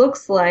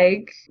 looks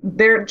like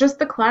they're just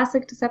the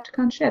classic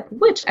Decepticon ship,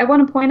 which I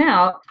want to point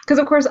out, because,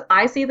 of course,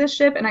 I see this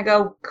ship and I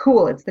go,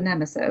 cool, it's the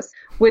Nemesis,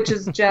 which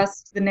is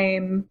just the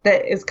name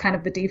that is kind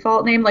of the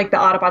default name. Like, the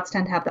Autobots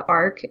tend to have the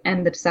Ark,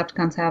 and the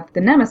Decepticons have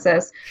the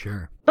Nemesis.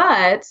 Sure.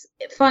 But,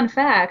 fun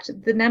fact,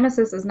 the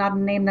Nemesis is not a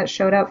name that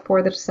showed up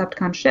for the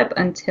Decepticon ship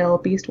until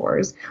Beast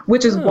Wars,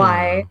 which is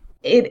why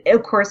it,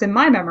 of course, in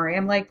my memory,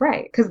 I'm like,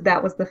 right, because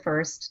that was the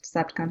first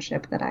Decepticon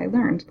ship that I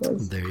learned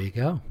was there you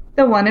go.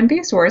 The one in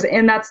Beast Wars,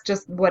 and that's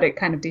just what it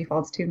kind of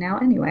defaults to now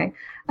anyway.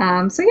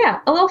 So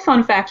yeah, a little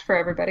fun fact for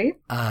everybody.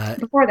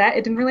 Before that,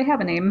 it didn't really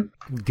have a name.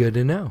 Good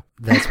to know.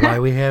 That's why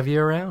we have you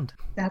around.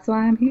 That's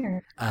why I'm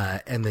here.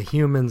 And the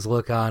humans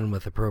look on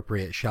with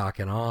appropriate shock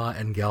and awe,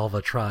 and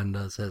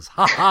Galvatron says,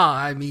 ha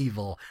ha, I'm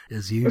evil,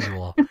 as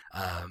usual,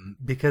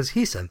 because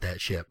he sent that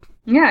ship.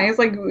 Yeah, he's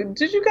like,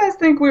 did you guys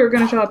think we were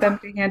going to show up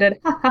empty-handed?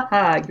 Ha ha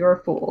ha,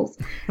 you're fools.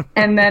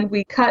 And then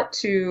we cut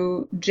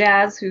to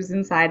Jazz, who's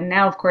inside, and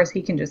now, of course,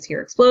 he can just hear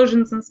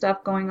explosions and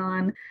stuff going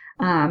on.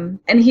 And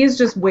he's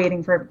just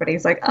waiting for everybody.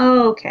 He's like,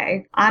 oh,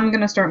 okay, I'm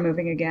going to start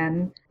moving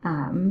again.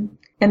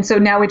 And so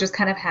now we just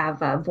kind of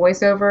have a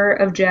voiceover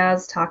of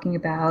Jazz talking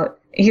about,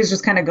 he's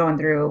just kind of going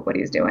through what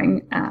he's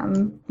doing.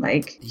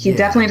 Like, he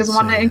definitely doesn't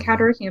want to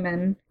encounter a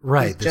human.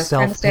 Right, He's the just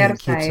trying to stay out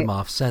of self-paint keeps sight. him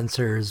off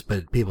sensors,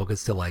 but people could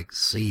still, like,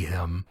 see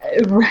him.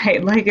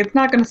 Right, like, it's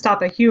not going to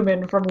stop a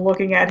human from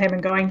looking at him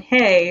and going,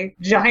 hey,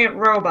 giant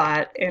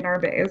robot in our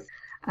base.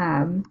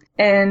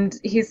 And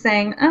he's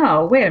saying,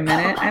 oh, wait a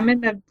minute, I'm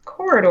in a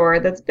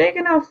corridor that's big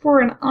enough for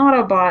an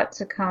Autobot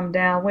to come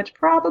down, which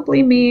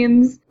probably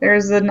means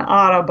there's an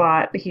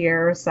Autobot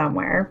here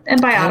somewhere.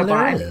 And by And Autobot,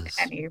 I there mean is.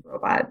 any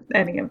robot,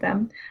 any of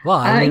them. Well,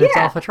 I mean, it's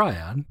Yeah, Alpha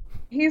Trion.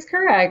 he's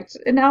correct.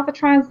 And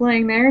Alphatron's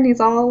laying there, and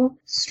he's all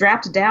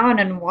strapped down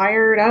and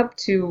wired up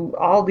to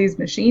all these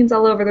machines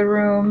all over the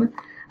room.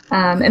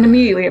 And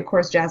immediately, of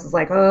course, Jazz is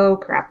like, oh,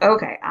 crap.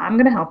 Okay, I'm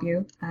going to help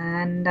you.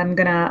 And I'm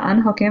going to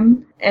unhook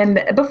him.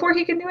 And before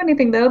he can do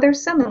anything, though,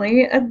 there's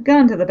suddenly a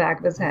gun to the back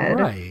of his head.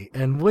 Right,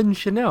 and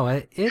wouldn't you know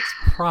it, it's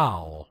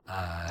Prowl,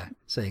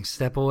 saying,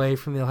 step away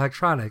from the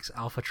electronics,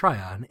 Alpha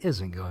Trion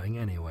isn't going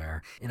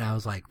anywhere. And I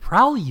was like,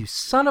 Prowl, you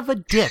son of a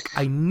dick,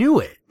 I knew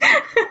it!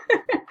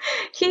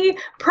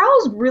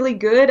 Prowl's really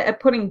good at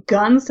putting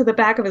guns to the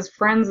back of his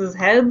friends'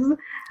 heads.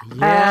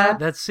 Yeah,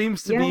 that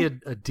seems to yeah. be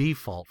a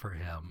default for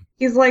him.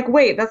 He's like,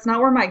 wait, that's not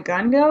where my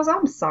gun goes?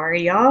 I'm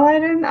sorry, y'all.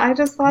 I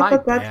just thought My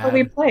that's how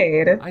we bad.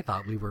 played. I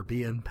thought we were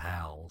being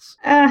pals.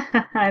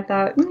 I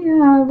thought,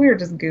 yeah, we were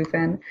just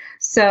goofing.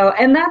 So,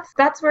 and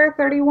that's where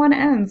 31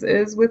 ends,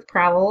 is with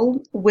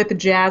Prowl with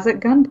Jazz at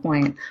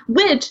gunpoint.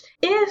 Which,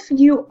 if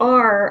you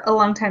are a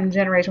longtime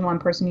Generation 1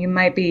 person, you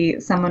might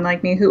be someone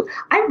like me who,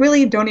 I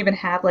really don't even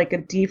have like a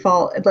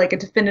default, like a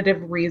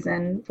definitive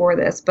reason for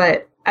this,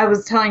 but I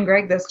was telling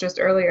Greg this just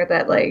earlier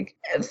that, like,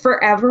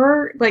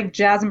 forever, like,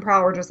 Jazz and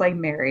Prowl were just, like,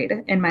 married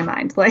in my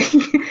mind. Like,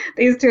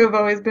 these two have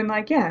always been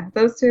like, yeah,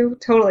 those two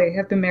totally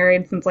have been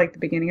married since, like, the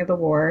beginning of the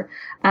war.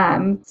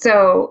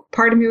 So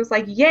part of me was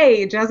like,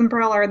 yay, Jazz and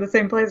Prowl are in the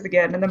same place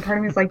again. And then part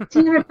of me was like,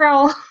 damn it,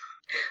 Prowl.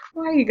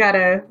 Why you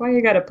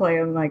gotta play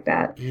him like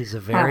that? He's a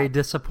very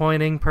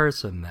disappointing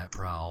person, that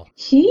Prowl.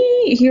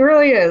 He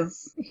really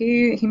is.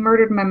 He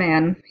murdered my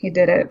man. He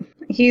did it.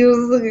 He was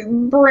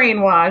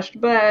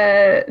brainwashed,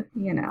 but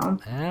you know,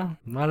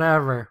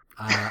 Whatever.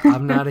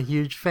 I'm not a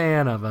huge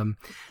fan of him.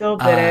 still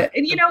did it.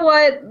 And you know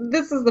what?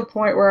 This is the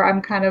point where I'm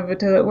kind of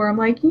to it where I'm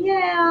like,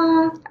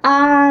 yeah,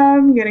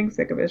 I'm getting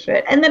sick of his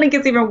shit. And then it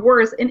gets even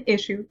worse in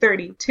issue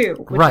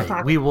 32. Which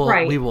Right. We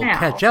will now.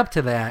 catch up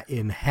to that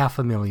in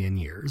 500,000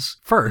 years.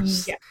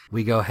 First, Yeah.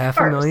 we go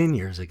 500,000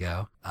 years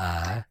ago.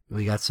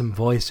 We got some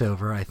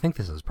voiceover. I think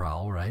this is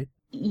Prowl, right?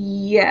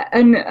 Yeah,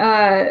 and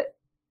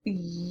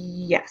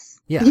yes.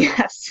 Yeah.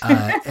 Yes.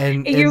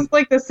 And It used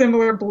like the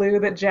similar blue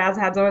that Jazz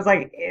had, so I was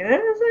like, is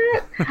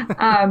it?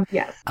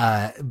 Yes.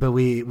 But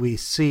we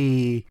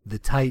see the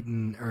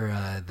Titan, or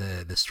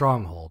the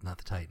Stronghold, not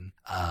the Titan.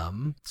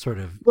 Sort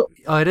of. Well,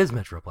 it is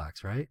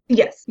Metroplex, right?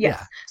 Yes.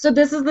 Yeah. So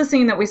this is the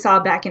scene that we saw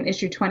back in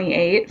issue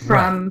 28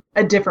 from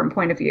a different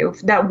point of view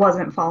that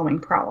wasn't following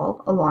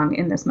Prowl along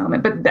in this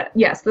moment. But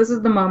yes, this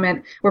is the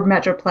moment where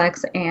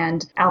Metroplex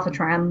and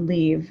Alphatron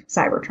leave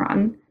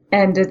Cybertron.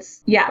 And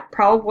it's,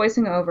 Prowl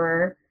voicing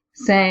over,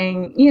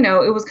 saying, you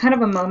know, it was kind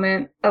of a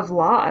moment of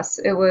loss.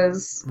 It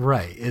was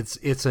Right.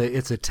 It's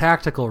a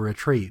tactical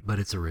retreat, but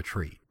it's a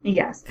retreat.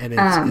 yes. And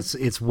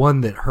it's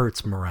one that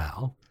hurts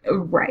morale.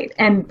 Right.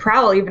 And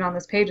Prowl, even on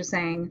this page, is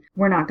saying,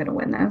 we're not going to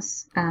win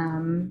this.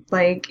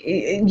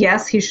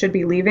 Yes, he should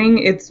be leaving.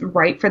 It's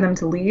right for them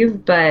to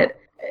leave, but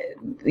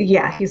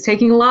he's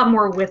taking a lot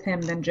more with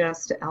him than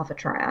just Alpha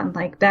Trion.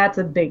 Like, that's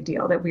a big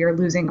deal that we are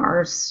losing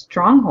our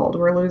stronghold.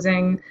 We're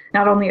losing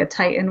not only a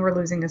Titan, we're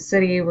losing a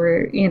city.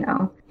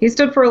 He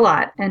stood for a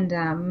lot.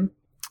 And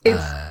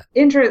it's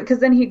interesting because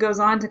then he goes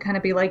on to kind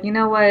of be like, you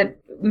know what,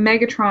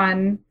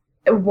 Megatron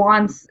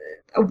wants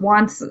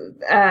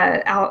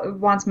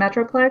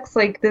Metroplex.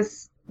 Like,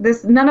 this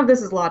none of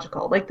this is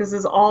logical. Like, this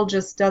is all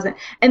just doesn't,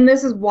 and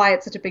this is why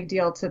it's such a big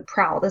deal to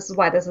Prowl. This is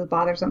why this is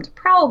bothersome to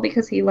Prowl,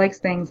 because he likes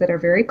things that are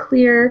very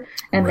clear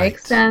and make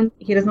sense.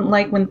 He doesn't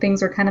like when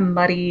things are kind of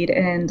muddied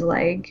and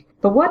like,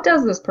 but what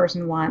does this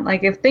person want?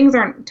 Like, if things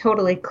aren't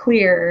totally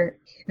clear,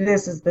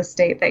 this is the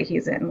state that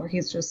he's in, where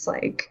he's just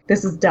like,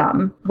 this is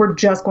dumb. We're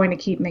just going to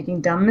keep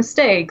making dumb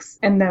mistakes,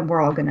 and then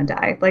we're all going to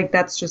die. Like,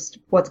 that's just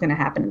what's going to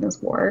happen in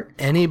this war.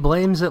 And he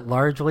blames it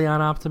largely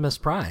on Optimus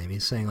Prime.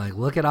 He's saying, like,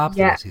 look at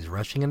Optimus. He's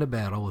rushing into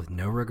battle with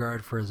no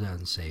regard for his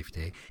own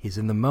safety. He's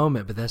in the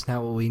moment, but that's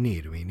not what we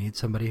need. We need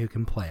somebody who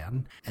can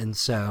plan. And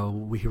so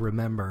we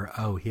remember,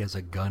 he has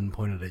a gun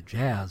pointed at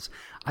Jazz.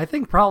 I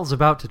think Prowl's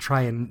about to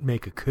try and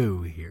make a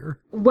coup here.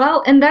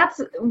 Well, and that's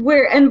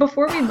where, and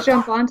before we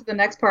jump on to the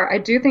next part, I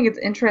do think it's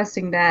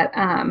interesting that,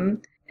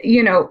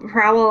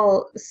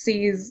 Prowl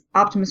sees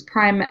Optimus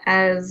Prime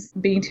as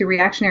being too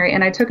reactionary.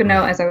 And I took a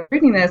note as I was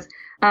reading this.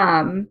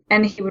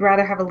 And he would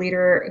rather have a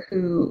leader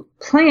who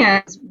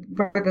plans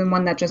rather than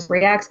one that just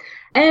reacts.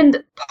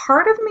 And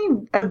part of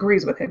me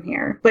agrees with him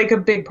here, like a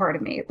big part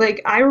of me.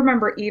 Like, I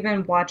remember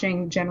even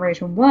watching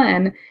Generation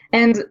 1,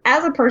 and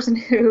as a person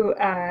who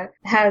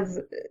has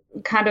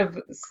kind of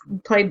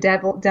played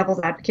devil's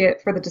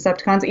advocate for the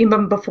Decepticons,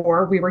 even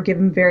before we were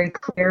given very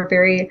clear,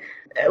 very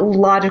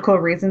logical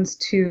reasons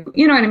to,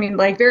 you know what I mean?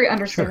 Like, very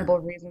understandable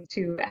reasons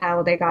to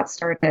how they got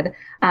started,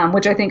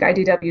 which I think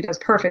IDW does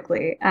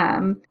perfectly.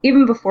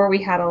 Even before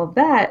we had all of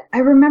that, I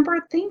remember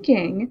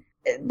thinking,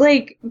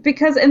 like,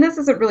 because, and this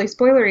isn't really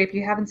spoilery if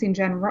you haven't seen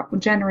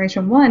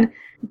Generation 1,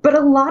 but a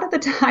lot of the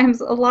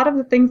times, a lot of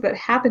the things that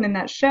happen in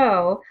that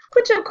show,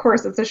 which of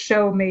course it's a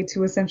show made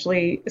to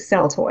essentially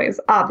sell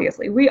toys,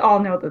 obviously. We all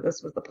know that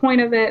this was the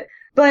point of it.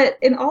 But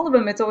in all of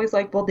them, it's always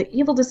like, well, the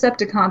evil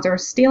Decepticons are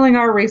stealing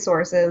our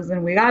resources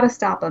and we got to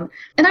stop them.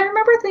 And I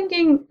remember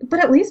thinking, but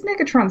at least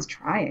Megatron's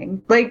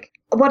trying. Like,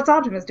 what's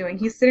Optimus doing?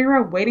 He's sitting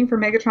around waiting for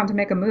Megatron to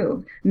make a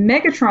move.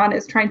 Megatron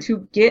is trying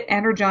to get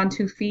Energon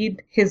to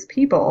feed his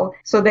people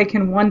so they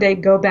can one day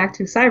go back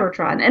to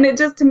Cybertron. And it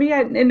just, to me,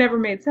 it never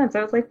made sense.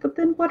 I was like, but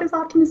then what is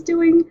Optimus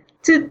doing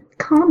to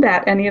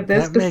combat any of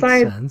this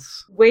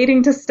besides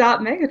waiting to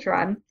stop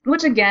Megatron?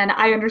 Which, again,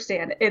 I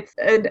understand. It's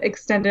an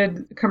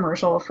extended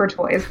commercial for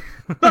toys.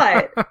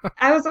 But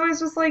I was always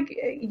just like,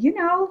 you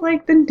know,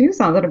 like, then do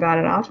something about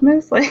it,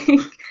 Optimus. Like,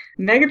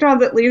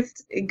 Megatron's at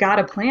least got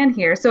a plan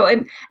here. So,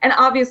 and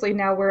obviously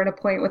now we're at a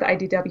point with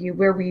IDW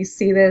where we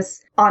see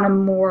this on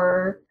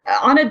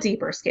a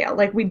deeper scale.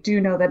 Like, we do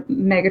know that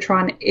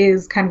Megatron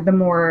is kind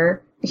of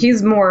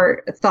he's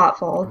more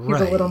thoughtful.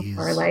 He's a little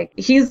more like,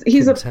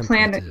 he's a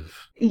plan.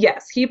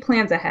 Yes, he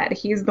plans ahead.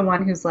 He's the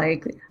one who's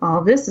like,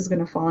 oh, this is going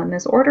to fall in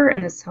this order,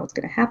 and this is how it's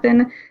going to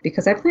happen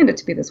because I planned it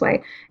to be this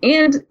way.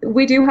 And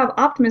we do have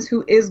Optimus,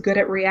 who is good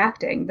at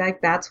reacting.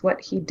 Like, that's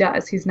what he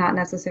does. He's not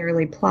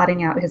necessarily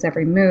plotting out his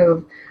every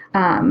move.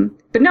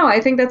 But no, I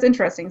think that's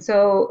interesting.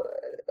 So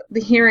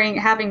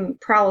having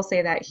Prowl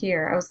say that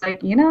here, I was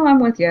like, you know, I'm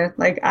with you.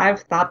 Like,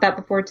 I've thought that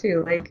before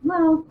too. Like,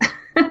 well,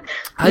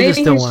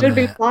 maybe he should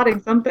be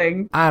plotting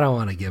something. I don't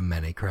want to give him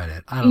any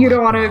credit. You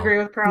don't want to agree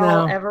with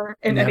Prowl ever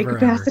in any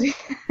capacity.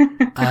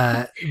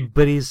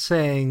 But he's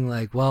saying,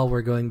 like, well,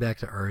 we're going back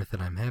to Earth,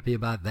 and I'm happy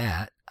about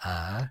that.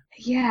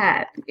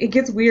 Yeah, it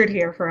gets weird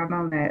here for a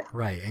moment.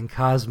 Right, and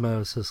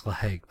Cosmos is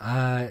like,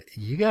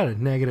 you got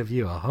a negative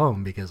view of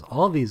home because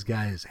all these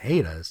guys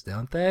hate us,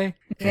 don't they?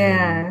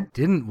 Yeah. And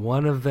didn't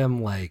one of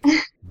them, like,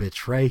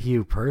 betray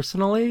you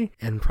personally?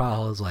 And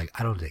Prowl is like,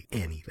 I don't take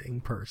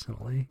anything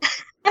personally.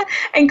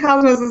 And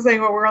Cosmos is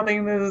saying what we're all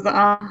thinking is,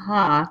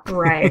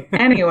 right.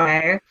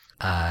 Anyway.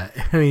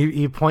 And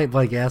he point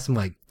blank asked him,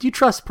 like, do you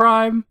trust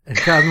Prime? And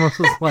Cosmos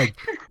was like,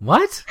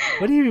 what?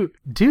 What do you,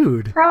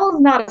 dude? Prowl's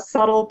not a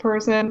subtle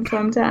person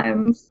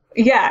sometimes.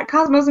 Yeah,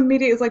 Cosmos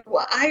immediately is like,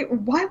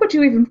 why would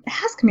you even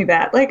ask me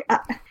that? Like,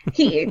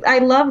 I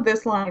love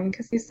this line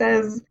because he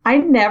says, I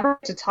never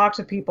get to talk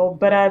to people,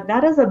 but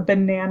that is a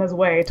bananas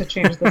way to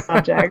change the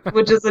subject,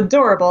 which is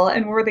adorable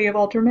and worthy of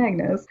Ultra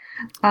Magnus.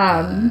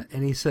 And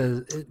he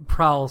says,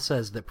 Prowl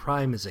says that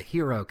Prime is a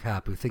hero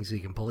cop who thinks he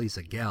can police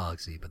a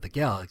galaxy, but the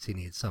galaxy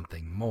needs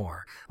something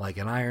more, like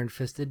an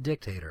iron-fisted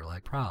dictator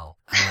like Prowl.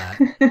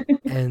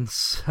 And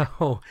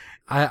so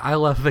I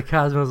love the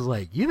Cosmos is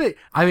like,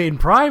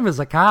 Prime is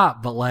a cop,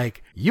 but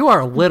like, you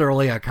are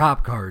literally a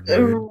cop car,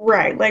 dude.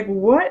 Right. Like,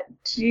 what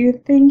do you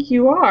think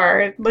you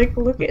are? Like,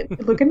 look in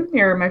the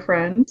mirror, my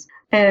friend.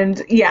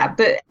 And yeah,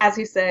 but as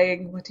he's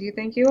saying, what do you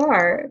think you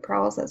are?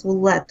 Prowl says, well,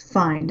 let's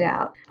find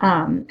out.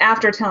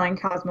 After telling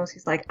Cosmos,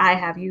 he's like, I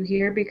have you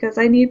here because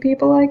I need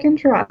people I can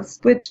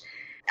trust, which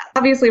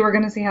obviously we're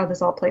going to see how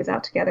this all plays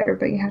out together,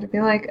 but you have to be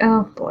like,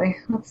 oh boy,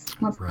 let's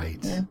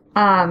right.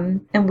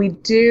 And we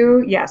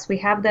do, yes, we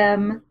have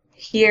them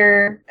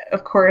here,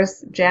 of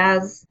course,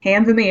 Jazz,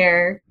 hands in the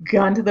air,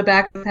 gun to the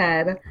back of his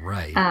head.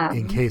 Right,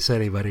 in case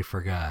anybody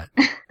forgot.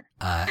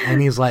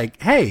 And he's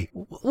like, hey,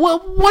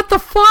 what the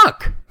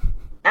fuck?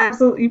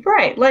 Absolutely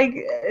right. Like,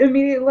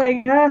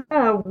 immediately,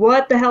 like,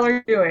 what the hell are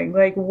you doing?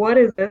 Like, what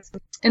is this?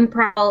 And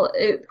Prowl,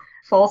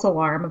 false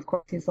alarm, of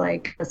course, he's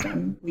like,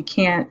 listen, we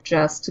can't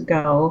just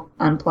go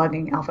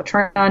unplugging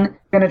Alphatron.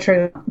 We're going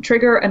to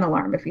trigger an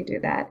alarm if you do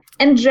that.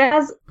 And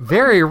Jazz,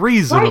 very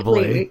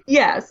reasonably, rightly,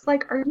 yes,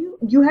 like,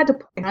 you had to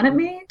point at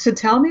me to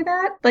tell me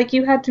that? Like,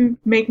 you had to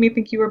make me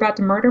think you were about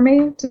to murder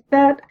me to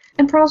that?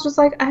 And Prowl's just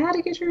like, I had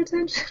to get your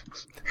attention.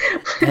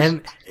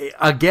 And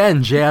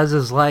again, Jazz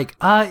is like,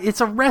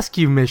 it's a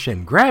rescue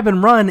mission. Grab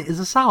and run is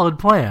a solid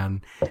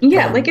plan.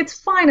 Yeah, like, it's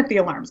fine if the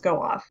alarms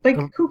go off. Like,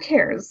 who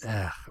cares?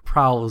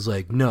 Prowl is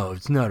like, no,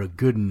 it's not a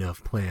good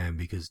enough plan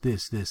because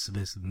this, and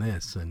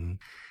this. And,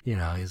 you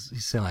know,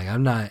 he's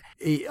saying, like,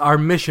 our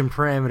mission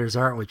parameters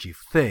aren't what you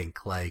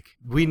think. Like,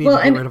 we need to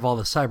get rid of all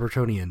the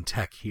Cybertronian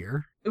tech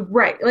here.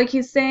 Right. Like,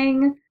 he's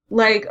saying,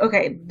 like,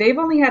 okay, they've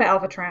only had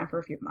Alphatron for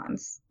a few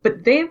months,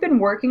 but they've been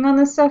working on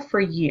this stuff for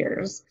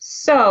years.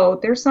 So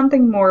there's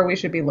something more we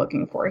should be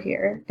looking for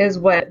here, is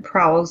what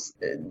Prowl's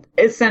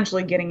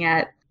essentially getting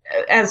at.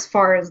 as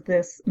far as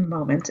this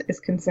moment is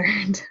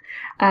concerned.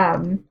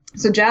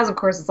 So Jazz, of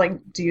course, is like,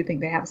 do you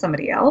think they have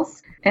somebody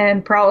else?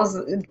 And Prowl's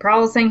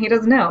saying he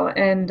doesn't know.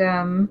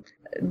 And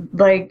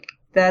like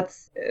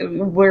that's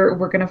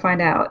we're gonna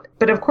find out.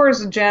 But of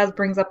course, Jazz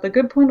brings up the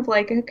good point of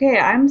like, okay,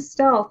 I'm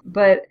stealth,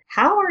 but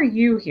how are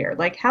you here?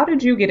 Like, how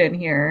did you get in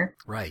here?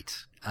 Right.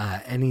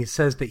 And he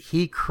says that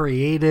he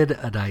created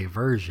a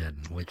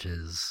diversion, which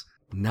is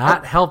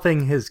not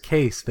helping his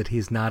case that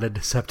he's not a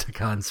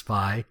Decepticon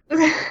spy.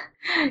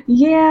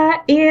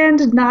 Yeah,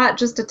 and not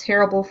just a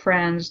terrible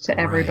friend to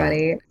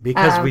everybody. Right.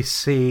 Because we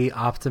see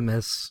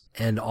Optimus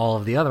and all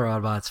of the other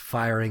Autobots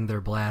firing their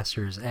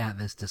blasters at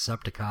this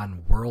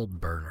Decepticon world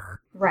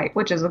burner. Right,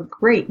 which is a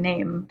great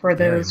name for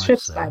those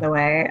ships, by the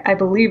way. I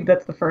believe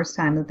that's the first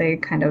time that they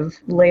kind of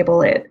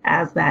label it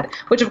as that,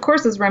 which of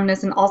course is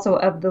reminiscent also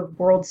of the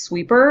World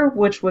Sweeper,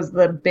 which was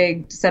the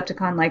big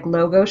Decepticon like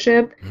logo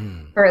ship,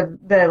 or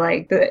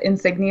the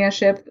insignia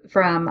ship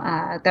from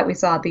that we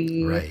saw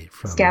the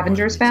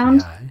scavengers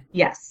found.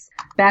 Yes.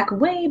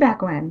 Way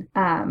back when.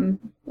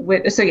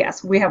 So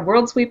yes, we have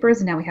world sweepers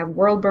and now we have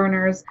world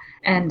burners,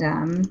 and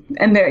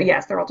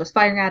they're all just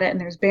firing at it, and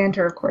there's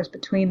banter, of course,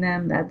 between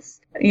them. That's,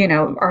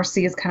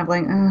 RC is kind of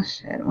like, oh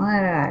shit,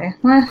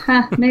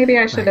 maybe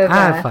I should have.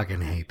 I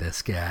fucking hate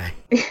this guy.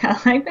 Yeah,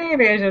 like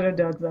maybe I should have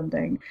done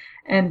something.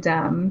 And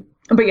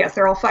but yes,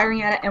 they're all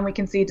firing at it, and we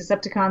can see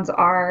Decepticons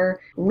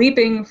are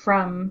leaping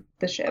from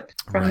the ship,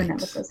 from the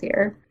Nemesis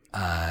here.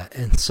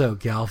 And so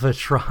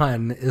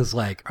Galvatron is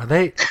like,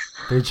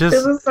 they're just,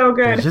 this is so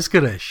good. They're just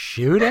gonna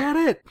shoot at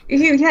it?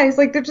 He's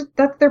like,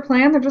 that's their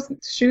plan. They're just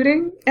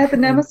shooting at the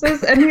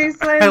Nemesis. And he's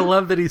like, I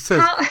love that he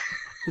says,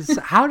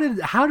 how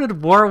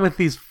did war with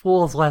these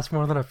fools last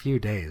more than a few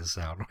days,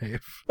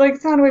 Soundwave? Like,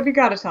 Soundwave, you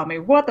gotta tell me,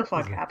 what the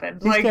fuck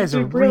happened? These guys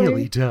are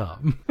really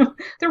dumb.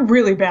 They're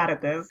really bad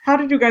at this. How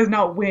did you guys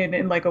not win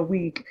in like a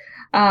week?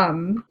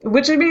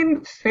 Which, I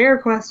mean, fair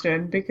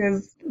question,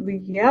 because,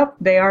 yep,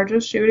 they are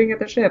just shooting at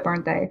the ship,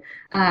 aren't they?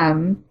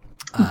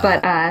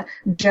 But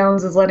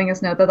Jones is letting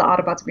us know that the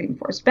Autobots are being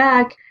forced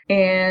back,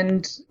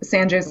 and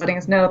Sanjay's letting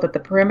us know that the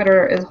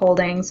perimeter is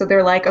holding, so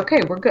they're like,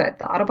 okay, we're good.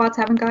 The Autobots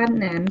haven't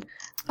gotten in.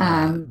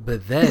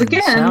 But then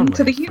again,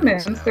 to the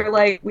humans, they're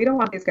like, we don't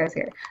want these guys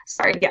here.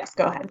 Sorry, yes,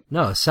 go ahead.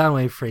 No,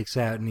 Soundwave freaks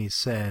out and he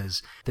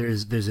says,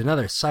 there's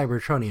another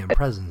Cybertronian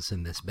presence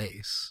in this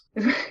base.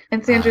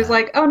 And Sandra's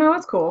like, oh no,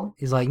 it's cool.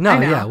 He's like, no,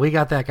 yeah, we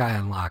got that guy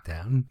on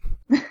lockdown.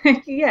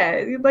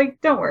 Yeah,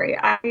 like, don't worry.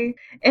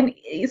 And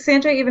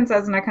Sanjay even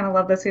says, and I kind of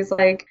love this, he's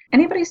like,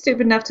 anybody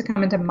stupid enough to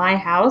come into my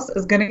house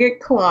is gonna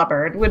get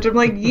clobbered, which I'm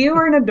like, you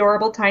are an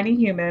adorable tiny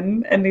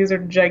human, and these are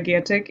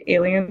gigantic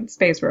alien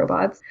space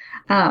robots.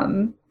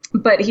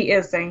 But he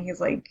is saying,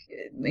 he's like,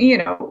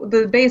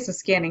 the base is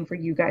scanning for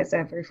you guys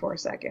every 4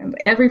 seconds,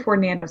 every 4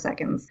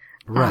 nanoseconds.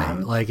 Right,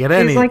 like at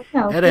any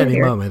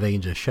moment they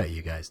can just shut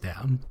you guys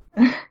down.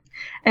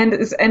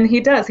 And he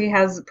does. He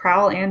has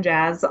Prowl and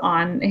Jazz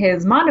on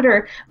his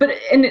monitor.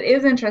 And it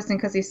is interesting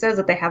because he says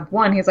that they have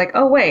one. He's like,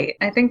 oh, wait,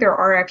 I think there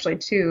are actually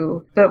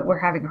 2, but we're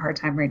having a hard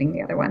time reading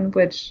the other one,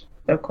 which,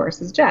 of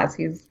course, is Jazz.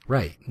 He's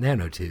right,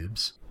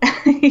 nanotubes.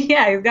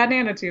 Yeah, he's got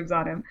nanotubes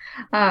on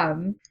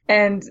him.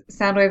 And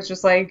Soundwave's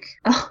just like,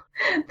 oh,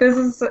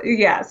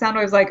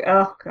 Soundwave's like,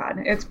 oh, God,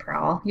 it's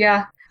Prowl.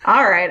 Yeah.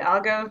 All right,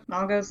 I'll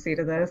go see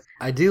to this.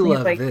 I do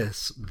love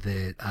this,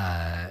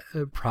 that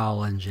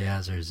Prowl and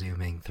Jazz are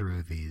zooming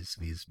through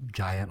these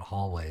giant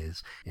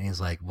hallways, and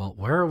he's like, well,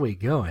 where are we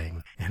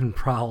going? And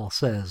Prowl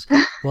says,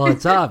 well,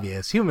 it's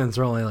obvious. Humans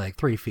are only like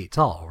 3 feet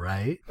tall,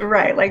 right?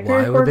 Right, like 3 or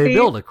 4 feet. Why would they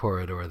build a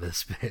corridor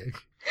this big?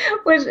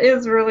 Which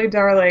is really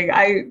darling.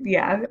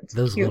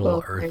 Those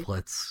little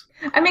Earthlets.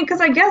 I mean,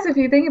 because I guess if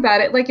you think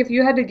about it, like if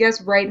you had to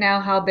guess right now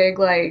how big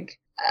like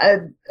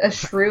a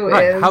shrew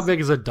is. How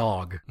big is a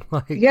dog? How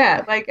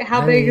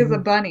big is a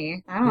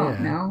bunny? I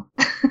don't know.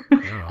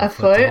 A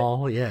foot?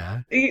 Tall,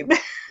 yeah.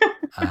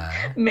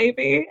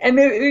 Maybe. And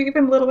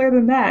even littler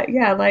than that.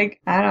 Yeah,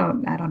 like I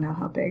don't know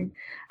how big.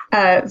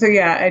 So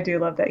yeah, I do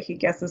love that he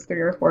guesses 3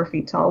 or 4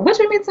 feet tall, which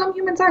I mean some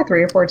humans are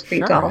 3 or 4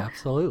 feet tall.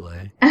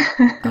 Absolutely.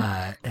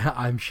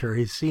 I'm sure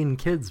he's seen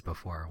kids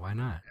before. Why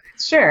not?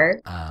 Sure.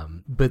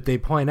 But they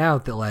point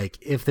out that like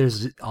if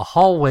there's a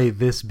hallway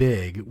this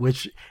big,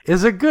 which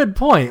is a good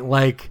point,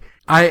 like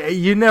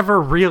you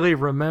never really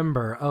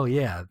remember, oh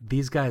yeah,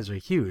 these guys are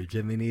huge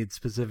and they need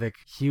specific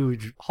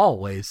huge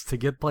hallways to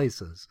get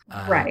places.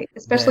 Right.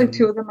 Especially then,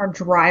 2 of them are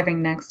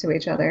driving next to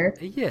each other.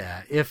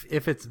 Yeah. If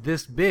it's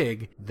this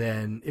big,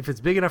 then if it's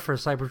big enough for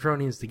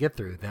Cybertronians to get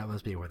through, that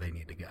must be where they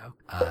need to go.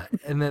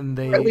 And then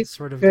they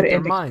sort of get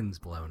their minds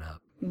blown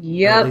up.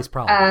 Yep. At least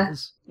Prowl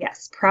is.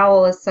 Yes,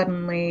 Prowl is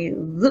suddenly,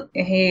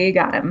 he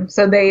got him.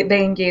 So they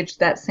engaged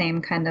that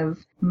same kind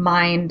of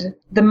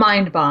the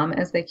mind bomb,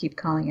 as they keep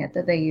calling it,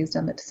 that they used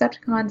on the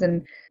Decepticons,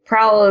 and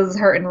Prowl is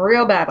hurting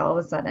real bad all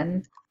of a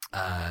sudden.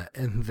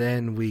 And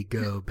then we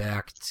go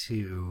back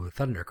to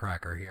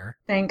Thundercracker here.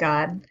 Thank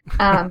God.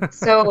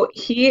 So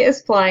he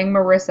is flying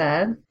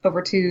Marissa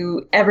over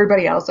to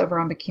everybody else over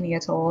on Bikini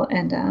Atoll,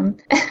 and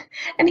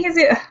and he's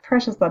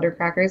precious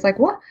Thundercracker. He's like,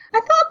 "What? I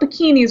thought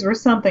bikinis were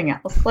something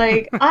else.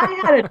 Like I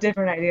had a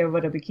different idea of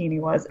what a bikini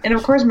was." And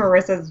of course,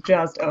 Marissa's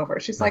just over.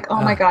 She's like,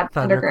 "Oh my God,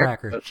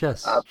 Thundercracker,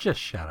 just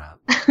shut up."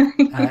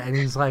 And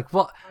he's like,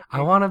 "Well,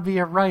 I want to be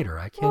a writer.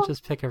 I can't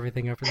just pick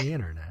everything up from the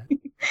internet."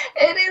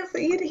 It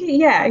is,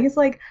 yeah. He's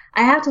like,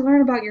 I have to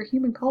learn about your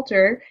human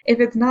culture.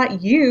 If it's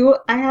not you,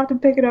 I have to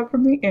pick it up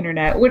from the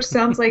internet, which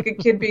sounds like a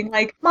kid being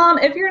like, Mom,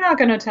 if you're not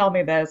going to tell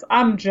me this,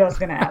 I'm just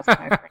going to ask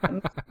my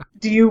friends.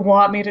 Do you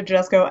want me to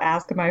just go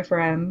ask my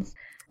friends?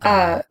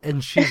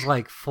 And she's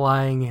like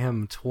flying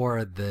him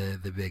toward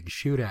the big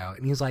shootout,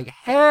 and he's like,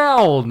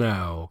 "Hell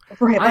no!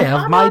 Right, I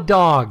have my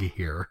dog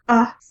here."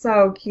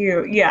 So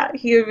cute. Yeah,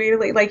 he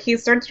immediately he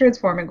starts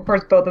transforming. Of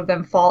course, both of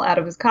them fall out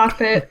of his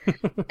cockpit,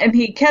 and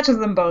he catches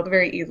them both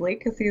very easily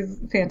because he's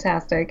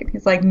fantastic. And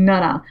he's like,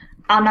 "No,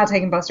 I'm not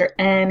taking Buster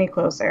any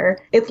closer.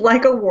 It's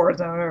like a war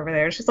zone over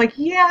there." She's like,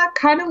 "Yeah,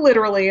 kind of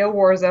literally a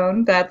war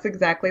zone. That's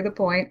exactly the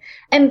point."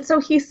 And so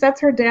he sets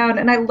her down,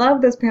 and I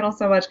love this panel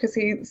so much because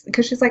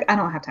she's like, "I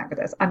don't have time for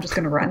this. I'm just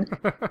gonna run."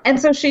 And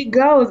so she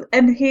goes,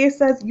 and he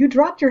says, "You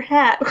dropped your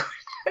hat."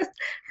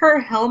 Her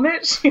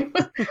helmet she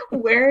was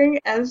wearing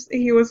as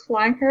he was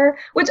flying her,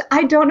 which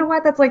I don't know why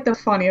that's like the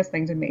funniest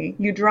thing to me.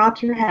 You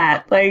dropped your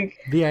hat. Like,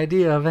 the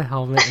idea of a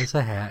helmet as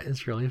a hat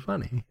is really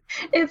funny.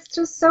 It's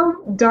just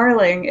so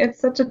darling. It's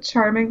such a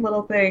charming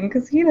little thing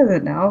because he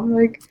doesn't know.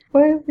 Like,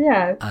 what?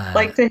 Yeah,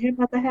 like to him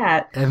at the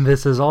hat. And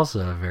this is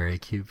also a very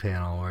cute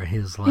panel where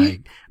he's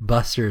like,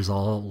 Buster's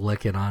all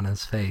licking on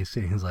his face,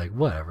 and he's like,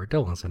 "Whatever,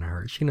 don't listen to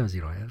her. She knows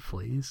you don't have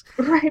fleas."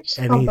 Right.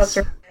 And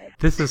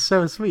this is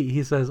so sweet.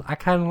 He says, "I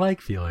kind of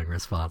like feeling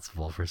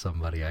responsible for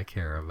somebody I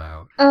care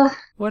about."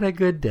 What a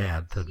good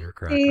dad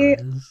Thundercracker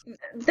is.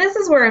 This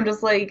is where I'm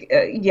just like,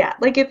 yeah,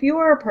 like if you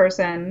are a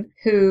person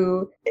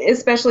who,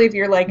 especially if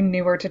you're like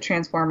newer to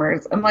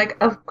Transformers, I'm like,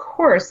 of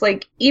course,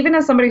 like even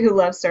as somebody who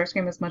loves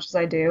Starscream as much as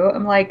I do,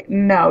 I'm like,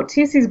 no,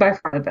 TC's by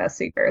far the best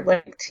seeker.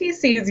 Like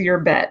TC's your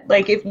bet.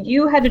 Like if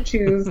you had to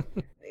choose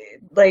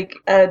like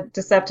a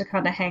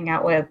Decepticon to hang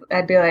out with,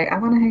 I'd be like, I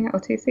want to hang out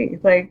with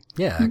TC. Like,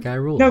 yeah, that guy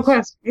rules. No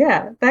question.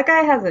 Yeah, that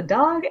guy has a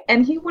dog,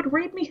 and he would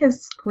read me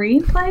his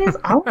screenplays.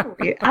 I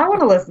want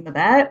to listen to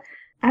that.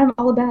 I'm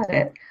all about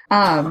it.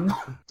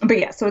 But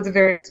yeah, so it's a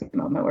very sweet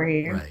moment where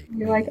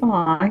you're like,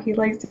 aw, he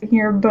likes to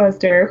hear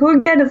Buster, who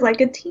again is like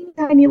a teeny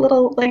tiny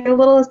little, like a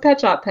littlest Pet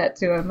Shop pet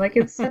to him. Like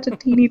it's such a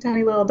teeny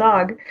tiny little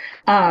dog.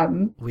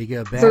 We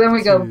go back. So then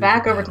we go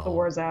back over to the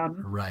war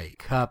zone. Right.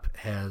 Cup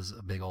has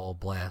a big old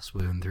blast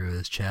wound through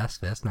his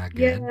chest. That's not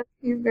good. Yeah,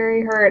 he's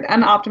very hurt.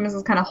 And Optimus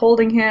is kind of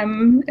holding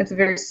him. It's a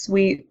very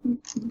sweet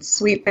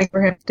thing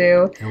for him to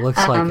do. It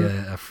looks like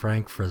a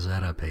Frank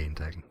Frazetta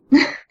painting.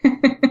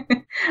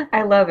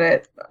 I love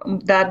it.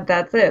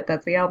 That's it.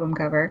 That's the album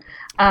cover.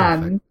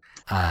 Right.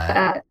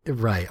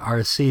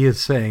 RC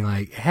is saying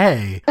like,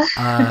 hey,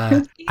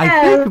 yeah.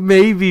 I think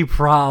maybe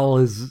Prowl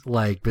is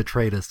like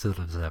betrayed us to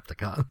the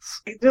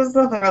Decepticons. Just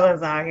to throw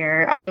this out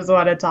here, I just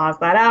want to toss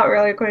that out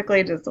really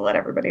quickly just to let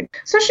everybody know.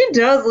 So she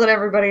does let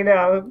everybody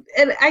know.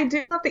 And I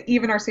do love that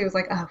even RC was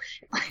like, oh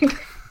shit.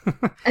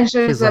 I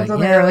should have said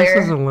something earlier.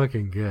 This isn't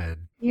looking good.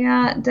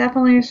 Yeah,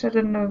 definitely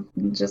shouldn't have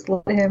just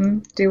let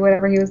him do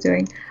whatever he was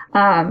doing.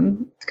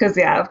 Because,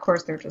 yeah, of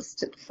course, they're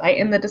just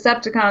fighting the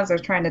Decepticons. They're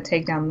trying to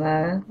take down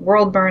the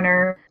World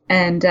Burner.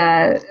 And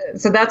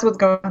so that's what's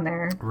going on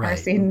there. Right.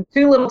 Marcy,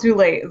 too little, too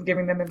late is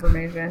giving them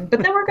information.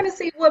 But then we're going to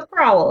see what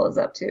Prowl is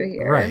up to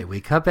here. Right. We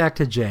cut back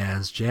to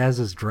Jazz. Jazz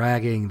is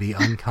dragging the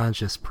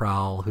unconscious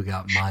Prowl who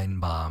got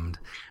mind bombed.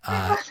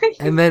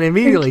 And then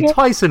immediately,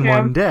 twice in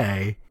one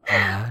day...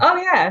 oh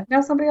yeah,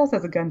 now somebody else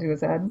has a gun to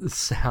his head.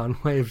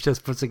 Soundwave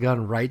just puts a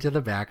gun right to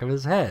the back of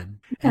his head.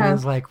 And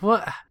he's like,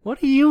 what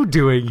are you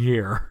doing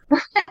here?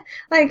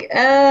 Like,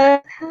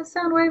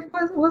 Soundwave,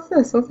 what's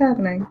this? What's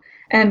happening?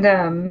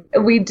 And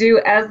we do,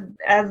 as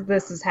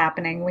this is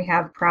happening, we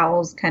have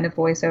Prowl's kind of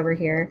voice over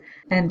here.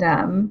 And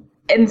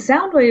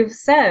Soundwave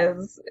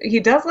says, he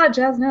does let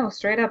Jazz know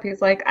straight up.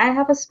 He's like, I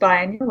have a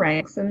spy in your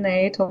ranks, and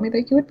they told me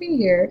that you would be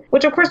here.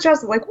 Which, of course,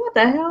 Jazz is like, what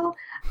the hell?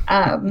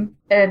 But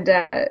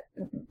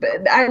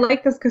I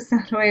like this because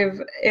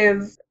Soundwave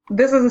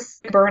this is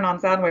a burn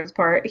on Soundwave's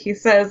part. He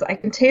says, I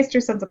can taste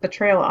your sense of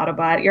betrayal,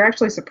 Autobot. You're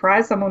actually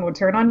surprised someone would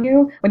turn on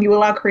you when you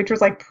allow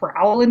creatures like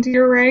Prowl into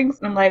your ranks.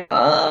 And I'm like,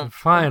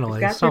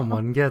 finally,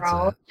 someone gets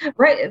it.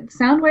 Right.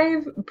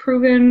 Soundwave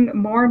proven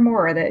more and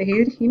more that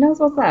he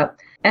knows what's up.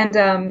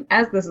 And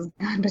as this is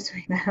going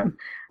between them,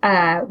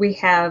 we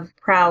have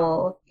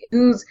Prowl,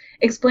 who's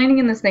explaining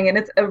in this thing, and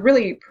it's a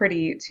really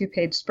pretty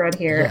 2-page spread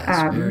here.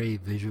 Yes, very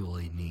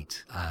visually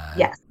neat.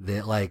 Yes.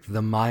 Like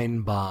the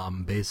mind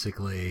bomb,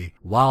 basically,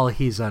 while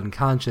he's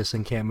unconscious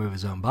and can't move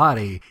his own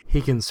body,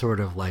 he can sort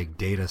of like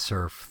data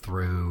surf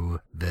through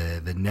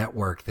the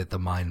network that the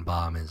mind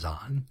bomb is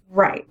on.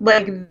 Right.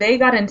 Like they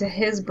got into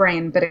his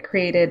brain, but it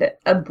created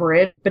a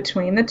bridge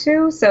between the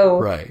two. So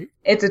right.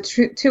 It's a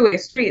two-way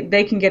street.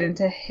 They can get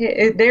into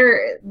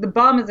the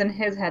bomb is in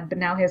his head, but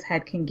now his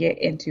head can get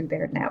into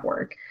their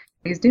network.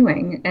 He's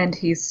doing, and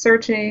he's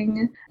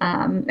searching,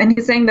 and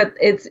he's saying that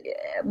it's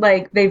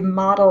like they've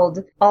modeled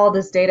all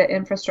this data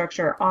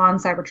infrastructure on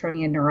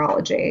Cybertronian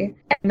neurology,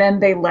 and then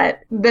they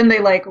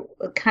like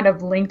kind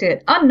of linked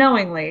it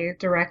unknowingly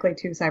directly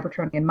to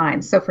Cybertronian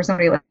minds. So for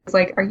somebody like, it's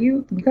like,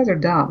 you guys are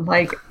dumb.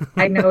 Like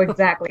I know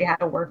exactly how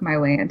to work my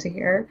way into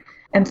here,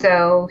 and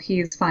so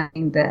he's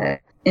finding the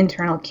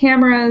internal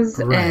cameras,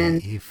 right. And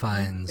he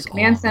finds the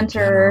command all center.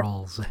 The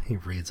generals. He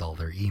reads all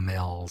their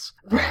emails.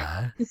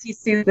 Because he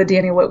sees the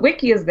Danny What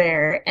Wiki is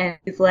there, and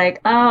he's like,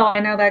 "Oh, I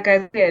know that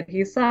guy's kid.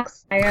 He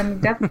sucks. I am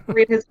definitely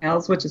read his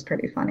mails," which is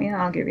pretty funny.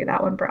 I'll give you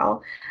that one,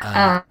 Prowl.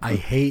 I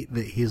hate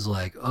that he's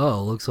like,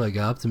 "Oh, looks like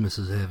Optimus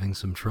is having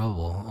some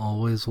trouble.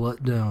 Always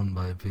let down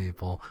by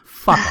people."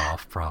 Fuck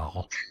off,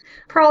 Prowl.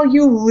 Prowl,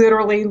 you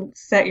literally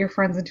set your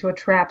friends into a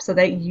trap so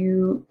that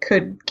you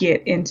could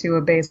get into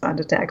a base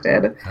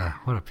undetected.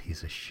 What a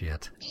piece of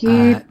shit.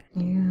 Yeah.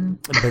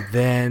 But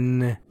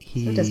then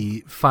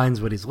he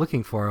finds what he's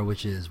looking for,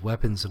 which is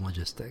weapons and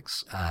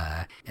logistics.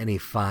 And he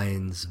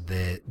finds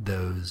that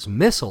those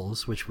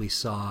missiles, which we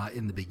saw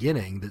in the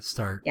beginning, that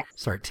start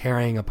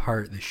tearing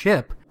apart the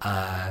ship,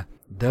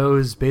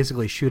 those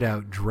basically shoot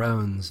out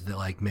drones that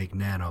like make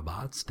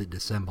nanobots that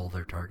disassemble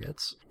their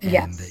targets.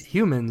 And that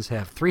humans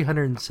have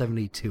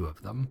 372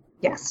 of them.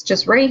 Yes,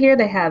 just right here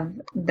they have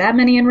that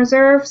many in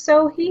reserve,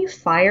 so he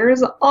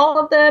fires all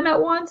of them at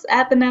once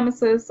at the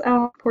Nemesis.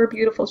 Oh, poor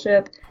beautiful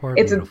ship.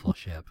 Beautiful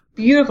ship.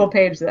 Beautiful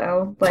page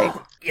though. Like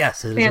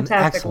yes, it is fantastic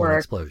an excellent work.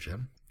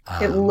 Explosion.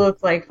 It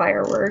looked like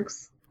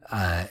fireworks.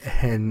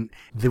 And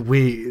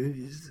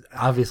we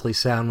obviously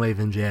Soundwave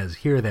and Jazz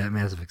hear that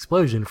massive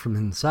explosion from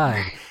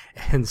inside,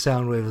 and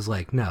Soundwave is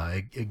like,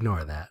 "No,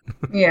 ignore that."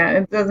 Yeah,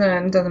 it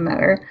doesn't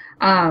matter.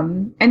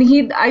 And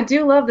I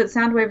do love that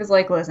Soundwave is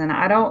like, "Listen,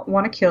 I don't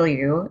want to kill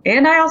you,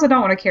 and I also don't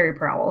want to carry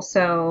Prowl.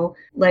 So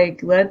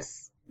like,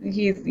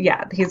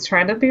 he's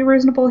trying to be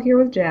reasonable here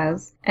with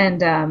Jazz,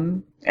 and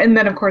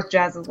then, of course,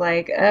 Jazz is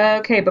like,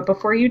 okay, but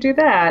before you do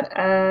that,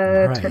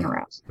 turn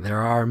around. There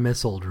are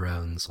missile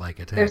drones, like,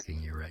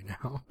 attacking you right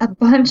now. A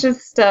bunch of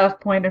stuff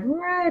pointed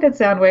right at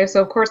Soundwave,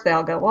 so of course they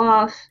all go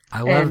off.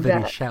 I love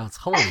that he shouts,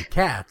 "Holy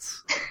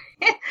cats!"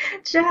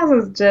 Jazz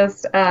is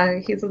just,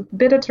 he's a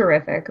bit of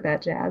terrific,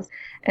 that Jazz.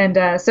 And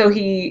so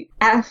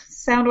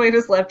Soundwave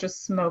is left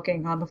just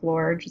smoking on the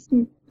floor, just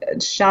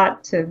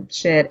shot to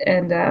shit.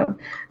 And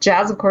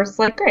Jazz, of course, is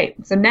like,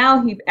 great. So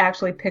now he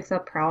actually picks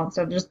up Prowl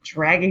instead of just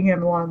dragging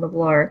him along the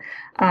floor.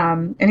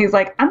 And he's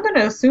like, I'm going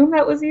to assume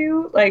that was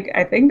you. Like,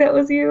 I think that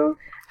was you.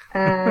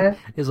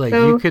 He's like,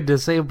 you could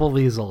disable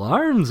these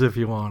alarms if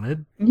you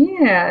wanted.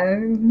 Yeah,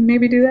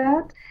 maybe do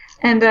that.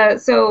 And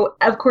so,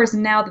 of course,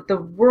 now that the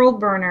world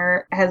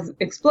burner has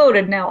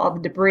exploded, now all the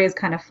debris is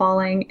kind of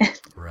falling.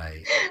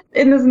 Right.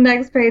 In this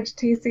next page,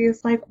 TC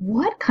is like,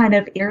 what kind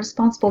of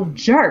irresponsible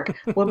jerk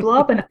would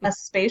blow up a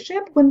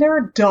spaceship when there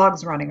are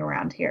dogs running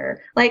around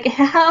here? Like,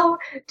 how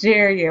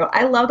dare you?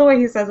 I love the way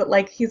he says it,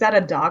 like he's at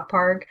a dog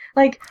park.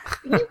 Like,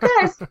 you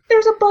guys,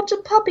 there's a bunch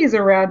of puppies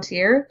around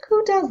here.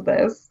 Who does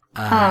this?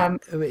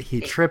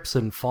 He trips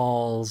and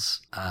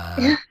falls,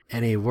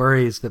 and he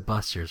worries that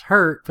Buster's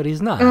hurt, but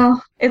he's not.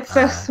 Oh, it's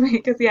so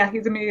sweet, because,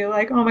 he's immediately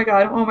like, oh my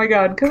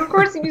god, because, of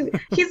course,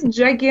 he's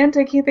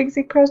gigantic, he thinks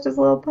he crushed his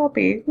little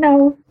puppy.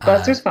 No,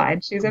 Buster's fine,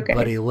 she's okay.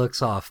 But he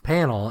looks off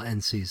panel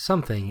and sees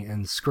something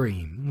and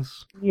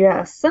screams.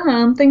 Yeah,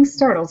 something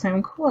startles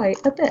him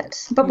quite a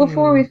bit. But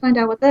before we find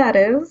out what that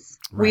is,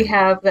 we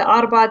have the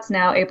Autobots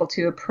now able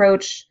to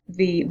approach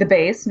the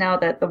base, now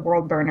that the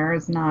world burner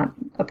is not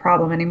a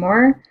problem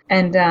anymore.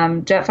 And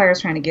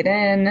Jetfire's trying to get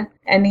in,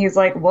 and he's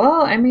like,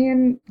 well, I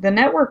mean, the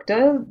network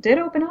did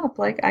open up.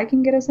 Like, I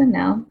can get us in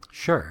now.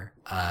 Sure.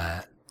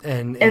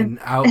 And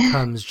out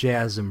comes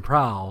Jazz and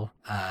Prowl.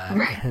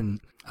 And,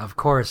 of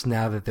course,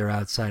 now that they're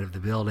outside of the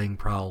building,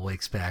 Prowl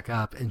wakes back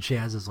up, and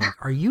Jazz is like,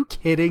 are you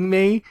kidding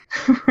me?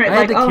 I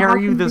had to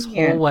carry you this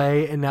whole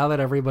way, and now that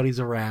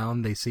everybody's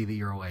around, they see that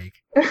you're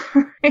awake.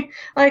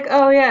 Like,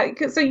 oh yeah,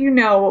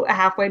 so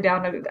halfway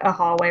down a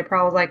hallway,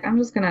 Prowl's like, I'm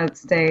just gonna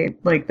stay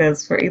like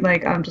this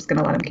I'm just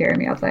gonna let him carry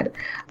me outside.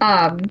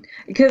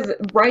 Because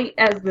right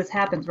as this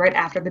happens, right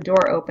after the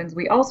door opens,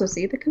 we also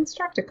see the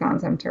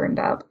Constructicons have turned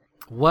up.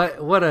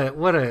 What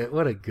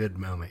a good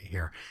moment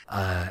here.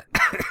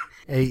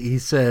 He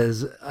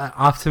says,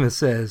 Optimus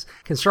says,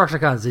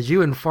 Constructicons, did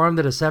you inform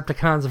the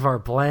Decepticons of our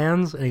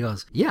plans? And he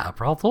goes, yeah,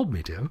 Prowl told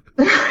me to.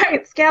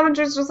 Right,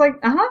 Scavenger's just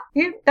like, that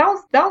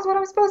was what I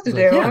was supposed to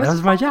do. Like, yeah, that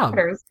was my job.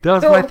 That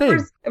was my thing.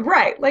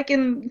 Right. Like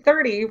in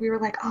 30, we were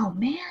like, oh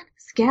man,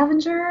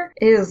 Scavenger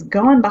is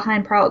going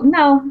behind Prowl.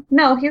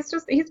 No, he's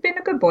being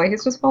a good boy.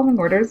 He's just following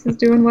orders. He's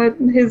doing what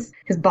his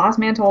boss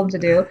man told him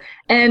to do.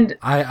 And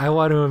I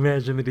want to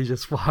imagine that he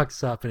just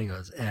walks up and he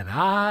goes, and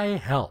I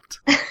helped.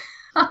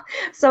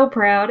 So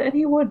proud, and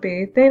he would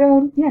be.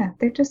 They're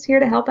just here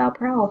to help out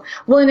Prowl.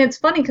 Well, and it's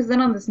funny because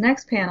then on this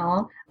next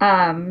panel,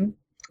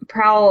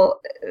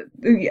 Prowl,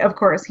 of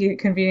course, he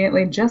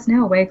conveniently just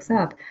now wakes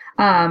up.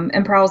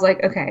 And Prowl's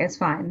like, okay, it's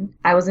fine.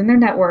 I was in their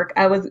network.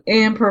 I was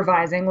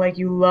improvising like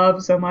you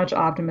love so much,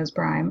 Optimus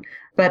Prime.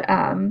 But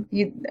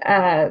he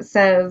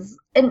says,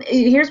 and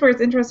here's where it's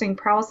interesting.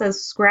 Prowl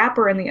says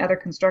Scrapper and the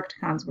other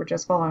Constructicons were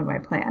just following my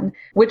plan,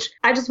 which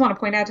I just want to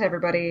point out to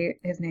everybody.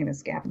 His name is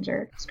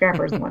Scavenger.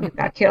 Scrapper is the one who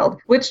got killed,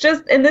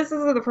 and this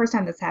isn't the first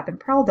time this happened.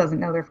 Prowl doesn't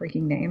know their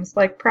freaking names.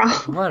 Like, Prowl.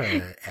 What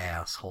an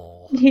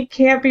asshole. He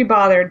can't be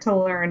bothered to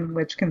learn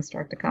which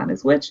Constructicon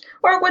is which,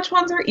 or which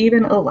ones are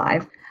even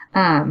alive.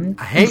 I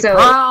hate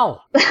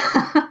Prowl!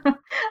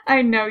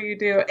 I know you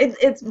do.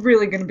 It's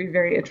really going to be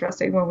very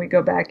interesting when we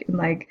go back and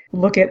like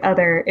look at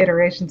other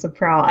iterations of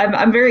Prowl.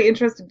 I'm very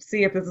interested to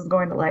see if this is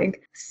going to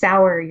like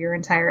sour your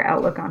entire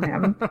outlook on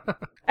him.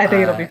 I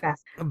think it'll be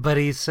fast. But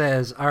he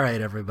says, all right,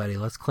 everybody,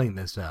 let's clean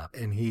this up.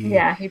 And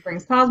he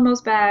brings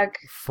Cosmos back.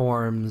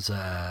 Forms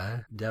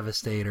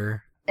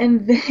Devastator.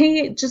 And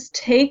they just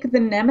take the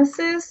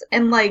Nemesis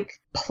and like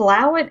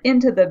plow it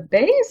into the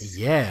base.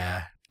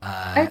 Yeah.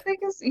 I think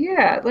it's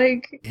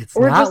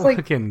not just,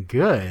 looking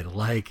good.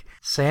 Like,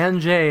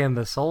 Sanjay and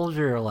the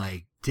soldier are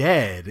like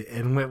dead,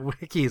 and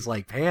Wicky's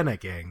like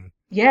panicking.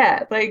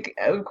 Yeah, like,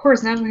 of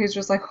course, naturally he's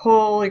just like,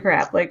 holy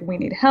crap, like, we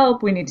need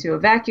help, we need to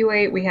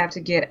evacuate, we have to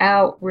get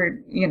out,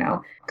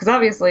 because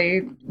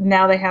obviously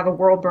now they have a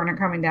world burner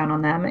coming down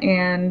on them,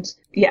 and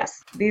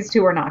yes, these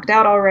two are knocked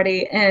out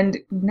already, and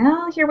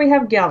now here we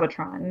have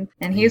Galvatron,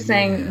 and he's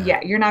saying,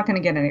 you're not going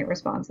to get any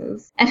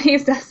responses. And he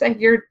says that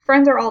your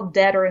friends are all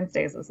dead or in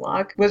stasis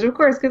lock, which of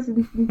course, because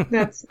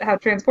that's how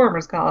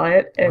Transformers call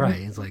it. And right,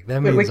 he's like, that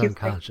means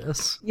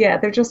unconscious.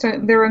 Like,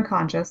 they're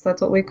unconscious,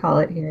 that's what we call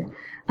it here.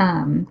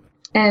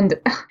 And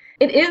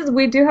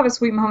we do have a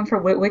sweet moment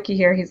for Witwicky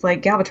here. He's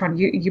like, Galvatron,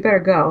 you better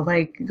go.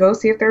 Like, go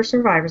see if there are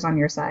survivors on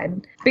your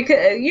side. Because,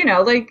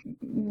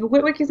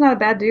 Witwicky's not a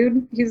bad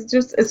dude. He's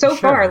just, so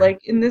far,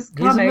 like, in this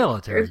comic. He's a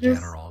military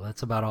general.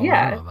 That's about all we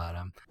know about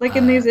him. Like,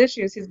 in these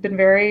issues, he's been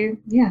very,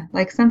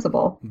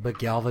 sensible. But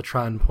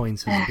Galvatron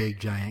points his big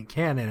giant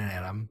cannon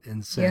at him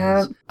and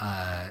says,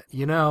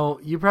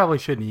 you probably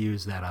shouldn't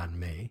use that on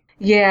me.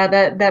 Yeah,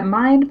 that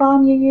mind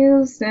bomb you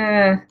used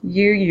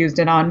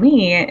it on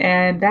me,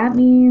 and that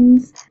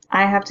means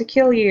I have to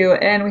kill you.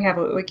 And we have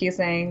Wiki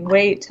saying,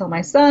 wait till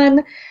my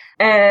son.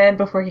 And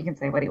before he can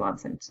say what he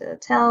wants him to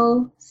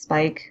tell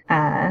Spike,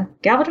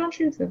 Galvatron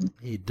shoots him.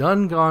 He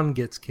done gone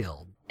gets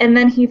killed. And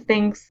then he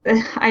thinks,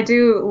 I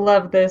do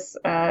love this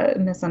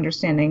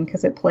misunderstanding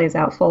because it plays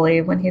out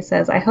fully when he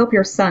says, I hope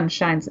your sun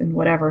shines in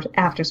whatever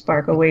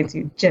afterspark awaits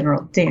you,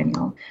 General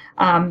Daniel.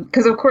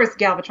 Because, of course,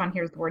 Galvatron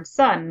hears the word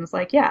sun and is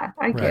like, yeah,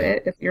 I get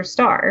it. It's your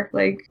star.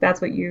 Like,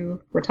 that's what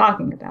you were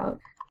talking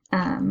about.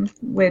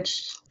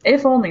 Which,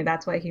 if only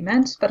that's what he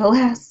meant, but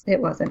alas,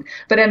 it wasn't.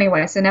 But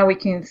anyway, so now we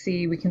can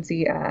see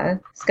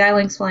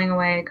Skylink's flying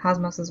away,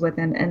 Cosmos is with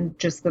him, and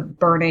just the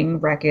burning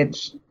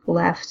wreckage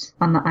left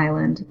on the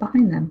island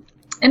behind them.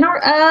 And our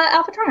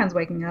Alpha Trion's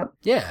waking up.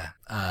 Yeah,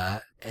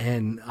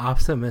 and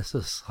Optimus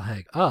is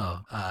like,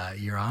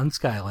 you're on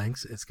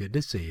Skylinks, it's good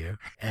to see you.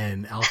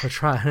 And Alpha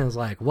Trion is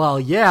like, well,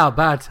 yeah,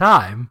 about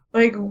time.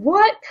 Like,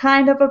 what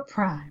kind of a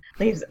prime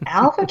leaves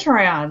Alpha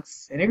Trion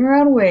sitting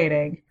around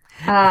waiting?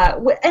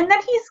 And then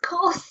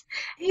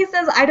he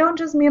says, I don't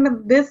just mean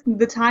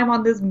the time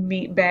on this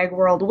meatbag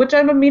world, which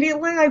I'm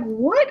immediately like,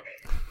 what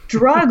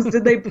drugs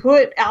did they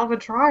put Alpha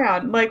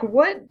Trion? Like,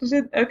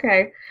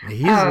 okay.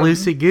 He's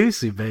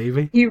loosey-goosey,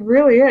 baby. He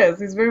really is.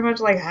 He's very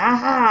much like,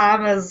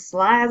 I'm as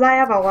sly as I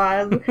ever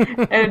was.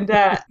 And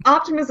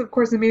Optimus, of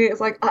course, immediately is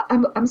like,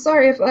 I'm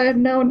sorry if I had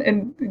known.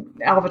 And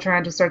Alpha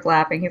Trion just starts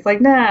laughing. He's like,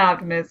 nah,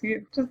 Optimus,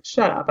 you just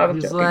shut up. I was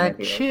He's joking like,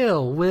 with you.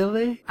 Chill,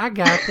 Willie. I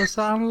got this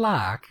on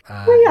lock.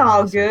 We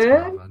all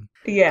good.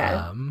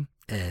 Yeah.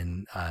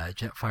 And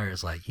Jetfire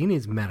is like, he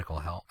needs medical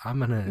help. I'm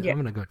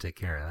gonna go take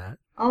care of that.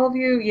 All of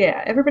you,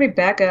 everybody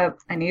back up.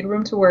 I need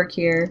room to work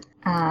here.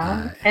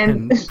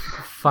 And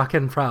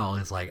fucking Prowl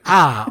is like,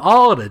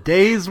 all the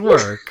day's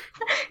work.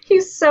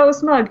 He's so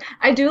smug.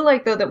 I do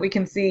like, though, that we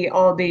can see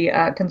all the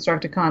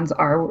Constructicons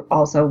are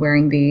also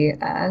wearing the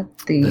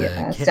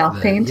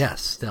stealth paint.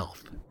 Yes, stealth.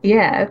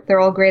 Yeah,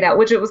 they're all grayed out,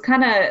 which it was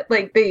kind of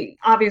like they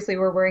obviously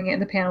were wearing it in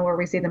the panel where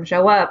we see them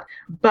show up,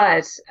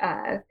 but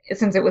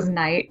since it was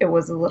night, it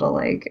was a little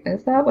like,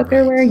 is that what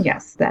they're wearing?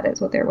 Yes, that is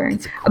what they're wearing.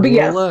 It's a cool but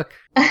yes, look.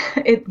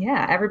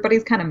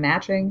 Everybody's kind of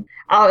matching.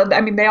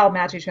 I mean, they all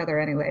match each other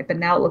anyway, but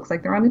now it looks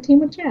like they're on the team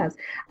with Jazz.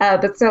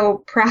 But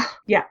so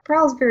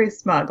Prowl's very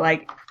smug,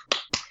 like,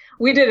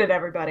 We did it,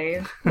 everybody.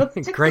 Let's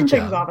tick Great some job.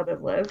 things off of this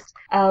list.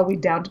 We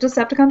downed a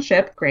Decepticon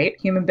ship. Great.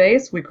 Human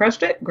base. We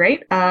crushed it.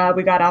 Great.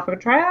 We got Alpha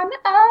Trion.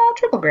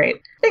 Triple great.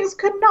 Things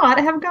could not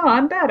have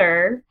gone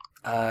better.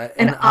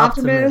 And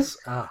Optimus.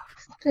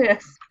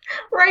 Yes.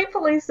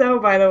 Rightfully so,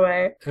 by the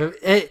way.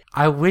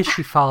 I wish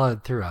he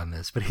followed through on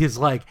this, but he's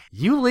like,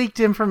 you leaked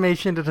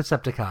information to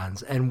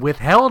Decepticons and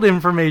withheld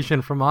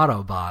information from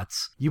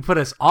Autobots. You put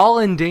us all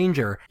in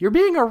danger. You're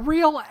being a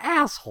real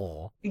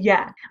asshole.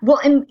 Yeah. Well,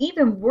 and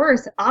even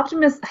worse,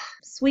 Optimus,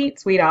 sweet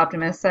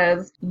Optimus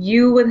says,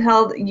 you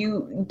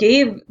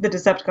gave the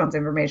Decepticons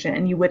information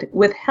and you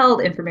withheld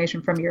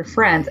information from your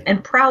friends.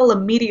 And Prowl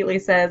immediately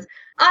says,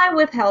 I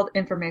withheld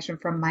information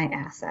from my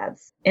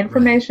assets.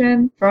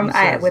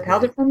 I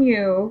withheld it from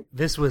you.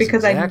 This was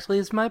exactly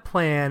as my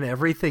plan.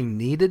 Everything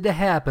needed to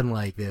happen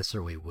like this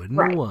or we wouldn't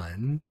have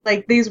won.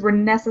 Like, these were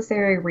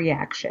necessary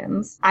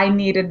reactions. He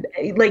needed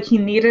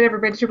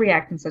everybody to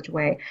react in such a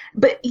way.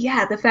 But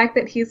yeah, the fact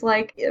that he's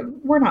like,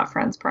 we're not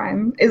friends,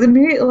 Prime, is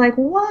immediately like,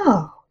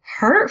 whoa.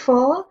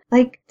 Hurtful.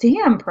 Like,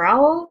 damn,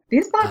 Prowl,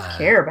 these bots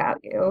care about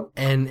you.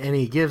 And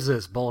he gives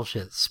this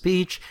bullshit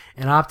speech,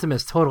 and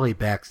Optimus totally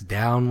backs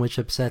down, which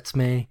upsets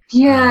me.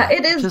 Yeah,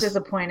 it is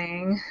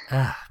disappointing.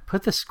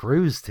 Put the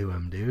screws to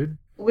him, dude.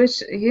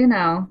 Which,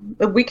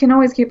 we can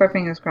always keep our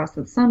fingers crossed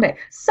that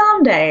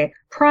someday,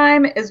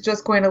 Prime is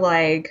just going to,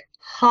 like,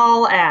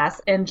 haul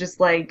ass and just,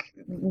 like,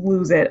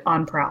 lose it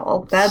on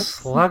Prowl.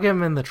 Slug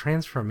him in the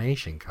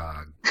transformation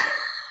cog.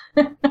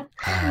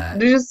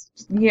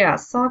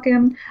 Sock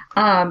him.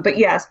 But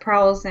yes,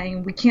 Prowl is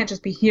saying we can't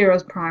just be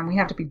heroes, Prime. We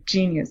have to be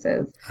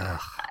geniuses.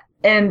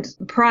 And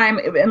Prime,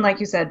 and like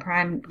you said,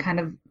 Prime kind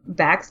of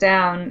backs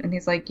down, and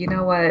he's like, you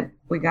know what?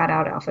 We got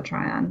out Alpha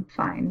Trion.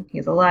 Fine,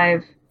 he's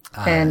alive.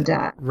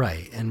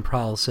 Right. And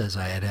Prowl says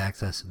I had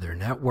access to their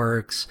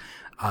networks.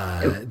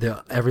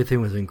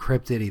 Everything was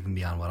encrypted, even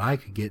beyond what I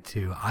could get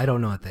to. I don't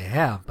know what they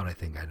have, but I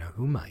think I know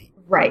who might.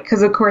 Right,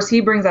 because of course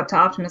he brings up to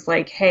Optimus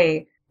like,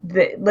 hey.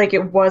 They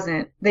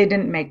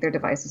didn't make their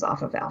devices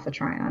off of Alpha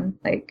Trion.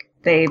 Like,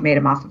 they made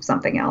them off of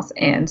something else.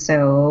 And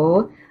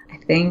so I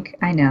think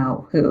I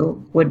know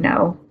who would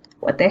know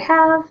what they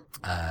have.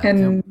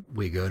 And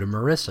we go to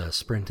Marissa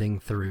sprinting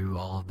through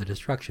all of the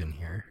destruction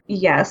here.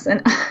 Yes,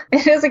 and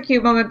it is a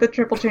cute moment. The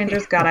Triple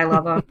Changers, God, I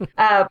love them.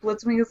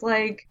 Blitzwing is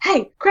like,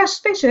 hey, crash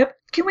spaceship,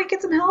 can we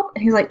get some help?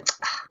 And he's like,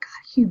 oh, God,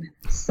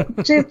 humans.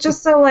 She's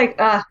just so like,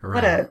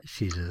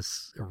 She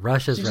just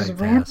rushes she right just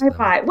ran past right them.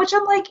 by. Which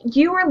I'm like,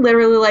 you are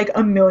literally like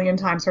a million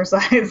times her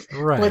size,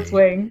 Right.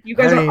 Blitzwing. You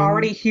guys are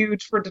already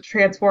huge for the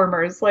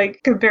Transformers,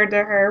 like, compared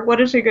to her.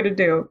 What is she going to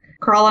do?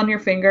 Crawl on your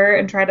finger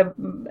and try to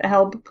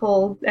help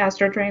pull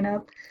Astro Train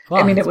up?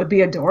 Well, I mean, it would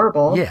be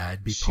adorable. Yeah,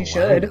 it'd be polite, she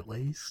should. At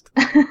least.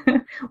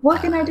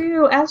 What can I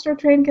do? Astro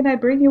Train, can I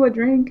bring you a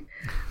drink?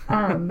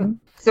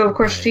 So, of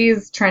course,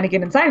 she's trying to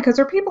get inside because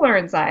her people are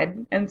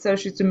inside. And so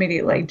she's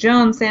immediately like,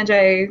 Joan,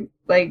 Sanjay,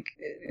 like,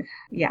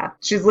 yeah,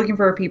 she's looking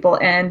for her people.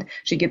 And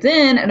she gets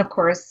in and, of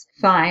course,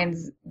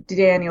 finds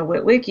Daniel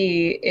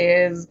Witwicky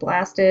is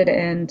blasted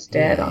and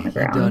dead on the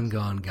ground. Done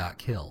gone, got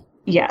killed.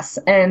 Yes.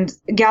 And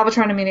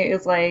Galvatron immediately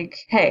is like,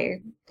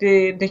 hey,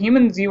 the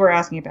humans you were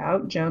asking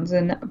about, Jones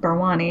and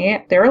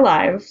Barwani, they're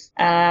alive.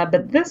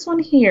 But this one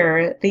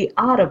here, the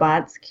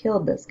Autobots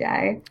killed this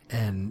guy.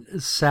 And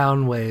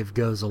Soundwave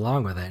goes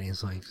along with it. And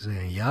he's like,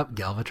 yep,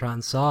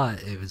 Galvatron saw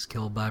it. It was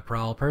killed by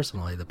Prowl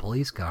personally, the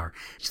police car.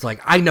 She's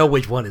like, I know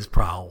which one is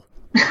Prowl.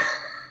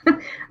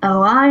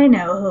 Oh, I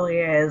know who he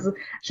is.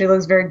 She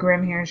looks very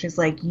grim here. She's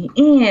like,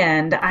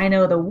 and I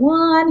know the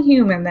one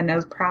human that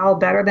knows Prowl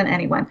better than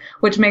anyone,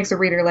 which makes a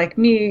reader like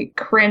me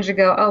cringe and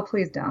go, oh,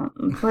 please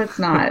don't. Let's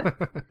not.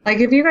 Like,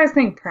 if you guys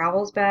think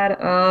Prowl's bad,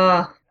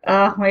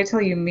 wait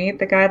till you meet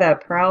the guy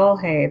that Prowl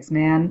hates,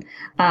 man.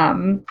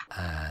 But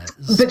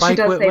she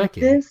does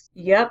say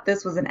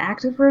this was an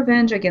act of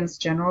revenge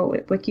against General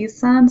Witwicky's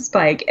son,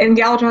 Spike. And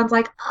Galvatron's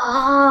like,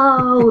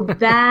 oh,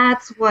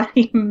 that's what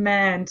he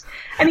meant.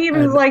 And he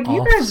even was like,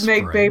 you guys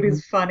make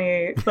babies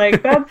funny.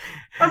 Like,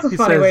 that's a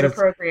funny way to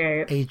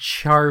procreate. A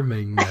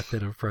charming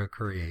method of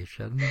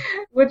procreation.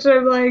 Which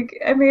I'm like,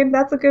 I mean,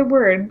 that's a good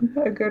word.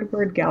 A good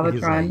word, Galvatron.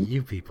 He's like,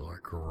 you people are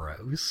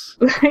gross.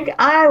 Like,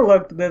 I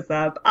looked this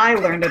up. I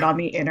learned it on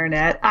the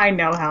internet. I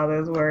know how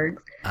this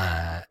works.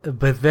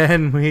 But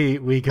then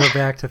we go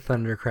back to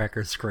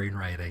Thundercracker's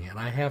screenwriting, and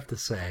I have to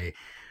say,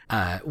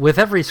 with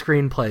every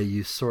screenplay,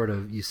 you start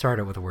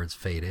it with the words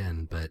fade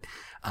in, but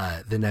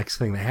the next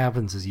thing that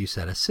happens is you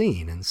set a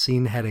scene, and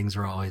scene headings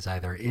are always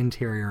either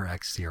interior or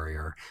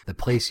exterior, the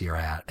place you're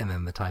at, and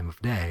then the time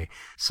of day.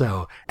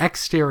 So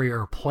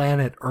exterior,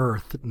 planet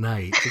Earth,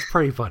 night is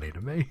pretty funny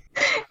to me.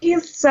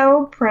 He's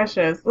so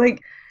precious.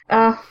 Like,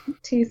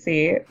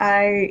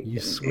 TC, you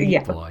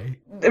sweet boy.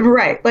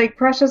 Right. Like,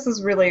 precious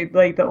is really,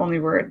 like, the only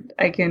word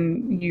I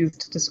can use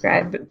to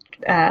describe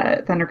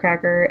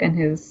Thundercracker and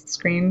his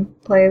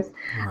screenplays.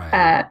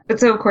 Right. But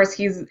so, of course,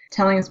 he's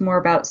telling us more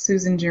about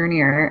Susan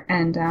Junior,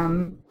 and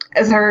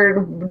as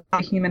her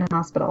human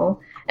hospital,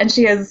 and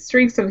she has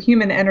streaks of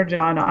human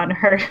energon on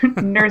her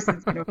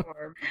nurse's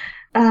uniform,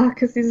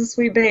 because he's a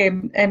sweet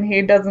babe, and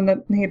he doesn't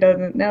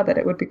know that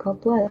it would be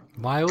called blood.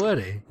 Why would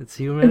he? It's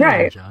human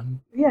Right.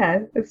 energon. Yeah,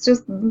 it's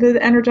just the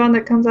energon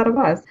that comes out of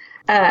us.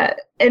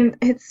 And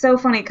it's so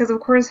funny because, of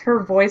course,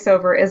 her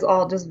voiceover is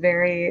all just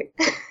very,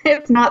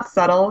 it's not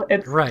subtle.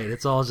 It's Right,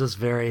 it's all just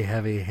very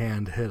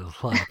heavy-handed,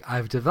 like,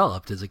 I've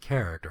developed as a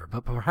character,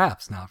 but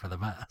perhaps not for the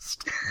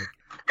best.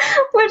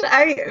 which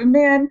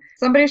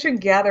somebody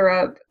should gather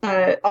up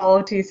all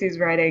of TC's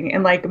writing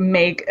and like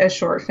make a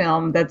short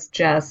film that's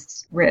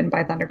just written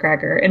by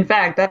Thundercracker. In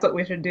fact, that's what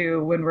we should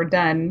do when we're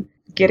done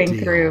getting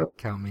Deal. through.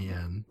 Count me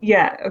in.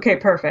 Yeah, okay,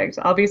 perfect.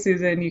 I'll be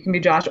Susan, you can be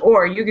Josh,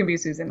 or you can be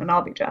Susan and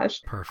I'll be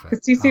Josh. Perfect.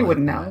 Because TC I like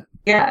wouldn't know.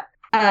 Yeah.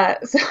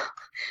 So,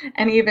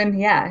 and even,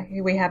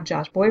 we have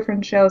Josh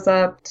Boyfriend shows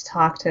up to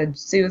talk to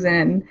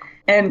Susan.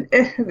 And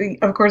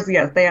of course,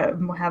 yes, they have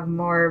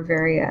more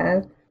very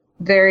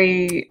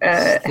Stilted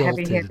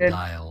heavy-handed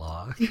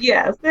dialogue.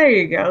 Yes, there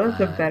you go.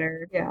 That's a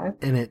better, yeah.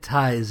 And it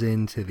ties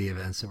into the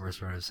events that we're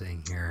sort of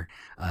seeing here.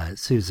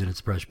 Susan is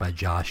approached by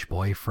Josh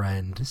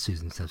Boyfriend.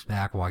 Susan steps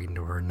back, walking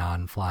to her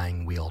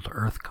non-flying wheeled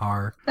Earth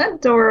car.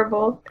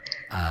 Adorable.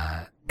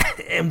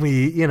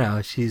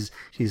 And she's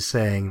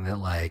saying that,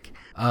 like,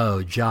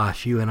 oh,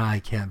 Josh, you and I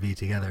can't be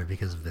together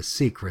because of the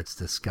secrets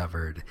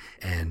discovered.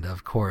 And,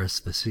 of course,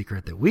 the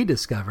secret that we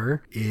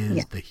discover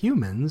is the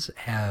humans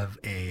have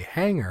a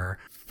hangar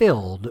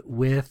filled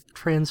with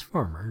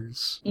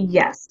Transformers.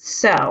 Yes.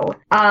 So,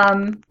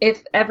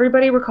 if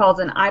everybody recalls,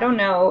 and I don't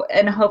know,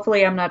 and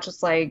hopefully I'm not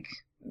just, like,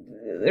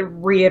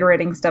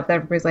 reiterating stuff that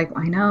everybody's like,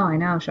 I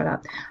know, shut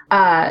up.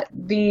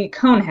 The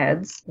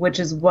Coneheads, which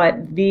is what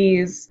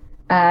these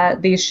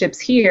ships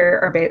here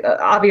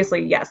are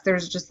obviously, yes,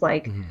 there's just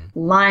like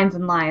lines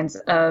and lines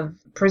of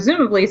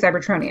presumably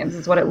Cybertronians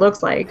is what it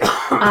looks like.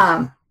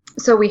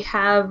 So we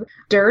have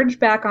Dirge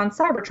back on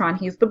Cybertron.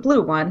 He's the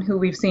blue one who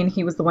we've seen.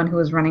 He was the one who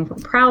was running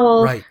from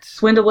Prowl. Right.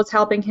 Swindle was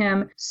helping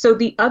him. So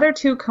the other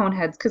two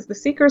Coneheads, because the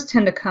Seekers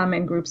tend to come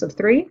in groups of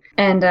 3.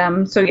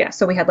 And so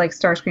we had like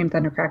Starscream,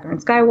 Thundercracker,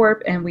 and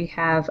Skywarp. And we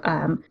have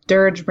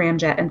Dirge,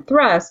 Ramjet, and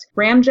Thrust.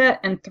 Ramjet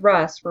and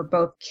Thrust were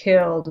both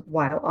killed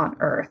while on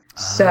Earth.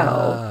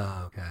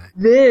 So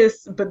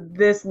this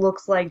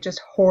looks like just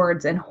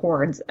hordes and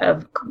hordes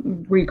of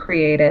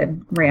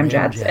recreated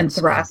Ramjets and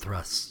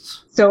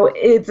Thrusts. So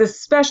it's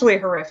especially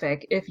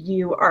horrific if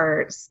you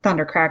are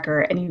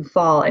Thundercracker and you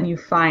fall and you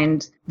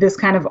find this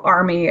kind of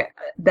army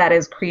that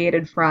is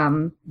created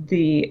from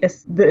the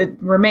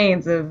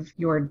remains of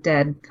your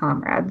dead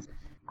comrades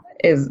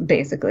is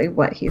basically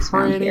what he's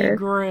found here.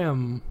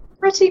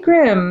 Pretty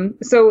grim.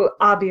 So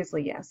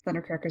obviously, yes,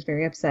 Thundercracker's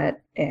very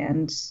upset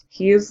and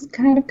he's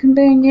kind of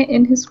conveying it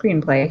in his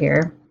screenplay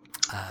here.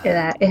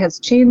 That it has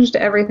changed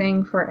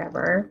everything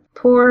forever.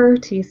 Poor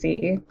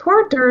TC.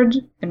 Poor Dirge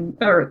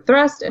or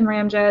Thrust and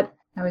Ramjet.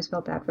 I always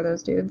felt bad for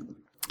those dudes.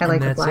 I like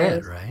the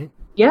flyers. It, right?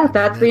 Yeah,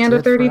 that's the end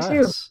of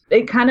 32.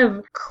 It kind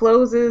of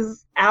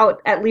closes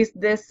out at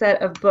least this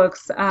set of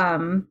books,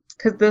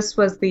 because this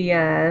was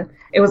it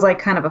was like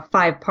kind of a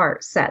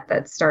 5-part set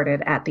that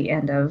started at the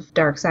end of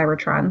Dark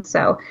Cybertron.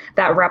 So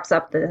that wraps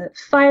up the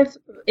 5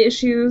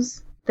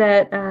 issues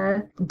that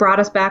brought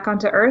us back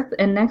onto Earth,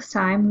 and next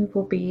time we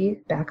will be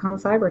back on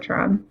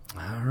Cybertron.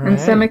 All right. And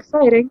some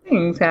exciting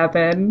things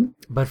happen.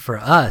 But for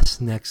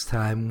us, next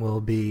time we'll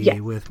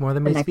be with More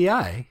Than Meets the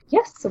Eye.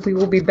 Yes, so we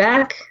will be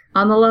back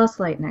on the Lost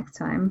Light next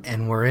time.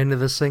 And we're into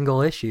the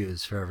single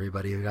issues for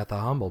everybody who got the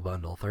Humble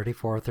Bundle,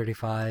 34,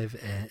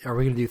 35. Are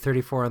we going to do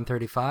 34 and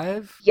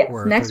 35? Yes,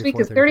 next week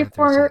is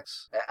 34,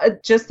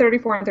 just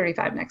 34 and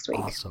 35 next week.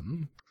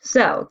 Awesome.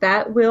 So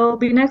that will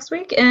be next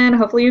week, and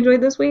hopefully you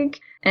enjoyed this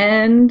week.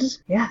 And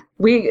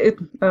exciting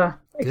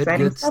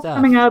good stuff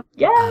coming up.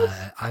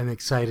 Yes. I'm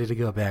excited to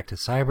go back to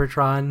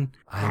Cybertron.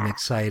 I'm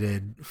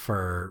excited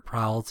for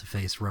Prowl to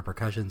face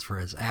repercussions for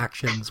his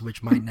actions,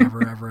 which might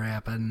never ever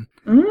happen.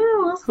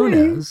 We'll see. Who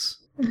knows?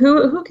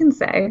 Who can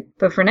say?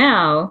 But for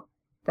now,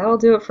 that'll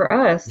do it for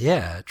us.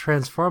 Yeah,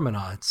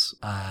 Transformonauts.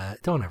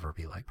 Don't ever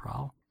be like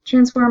Prowl.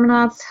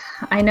 Transformonauts,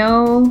 I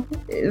know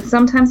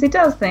sometimes he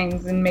does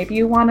things, and maybe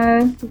you want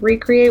to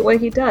recreate what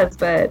he does,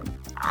 but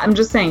I'm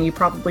just saying you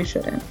probably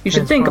shouldn't. You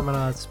should think.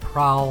 Transformonauts,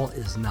 Prowl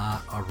is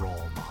not a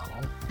role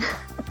model.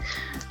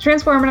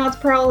 Transformonauts,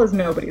 Prowl is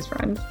nobody's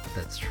friend.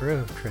 That's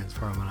true.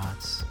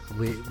 Transformonauts,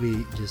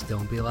 we just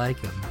don't be like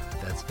him.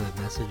 That's the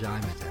message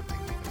I'm attempting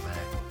to convey.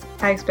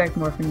 I expect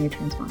more from you,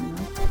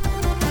 Transformonauts.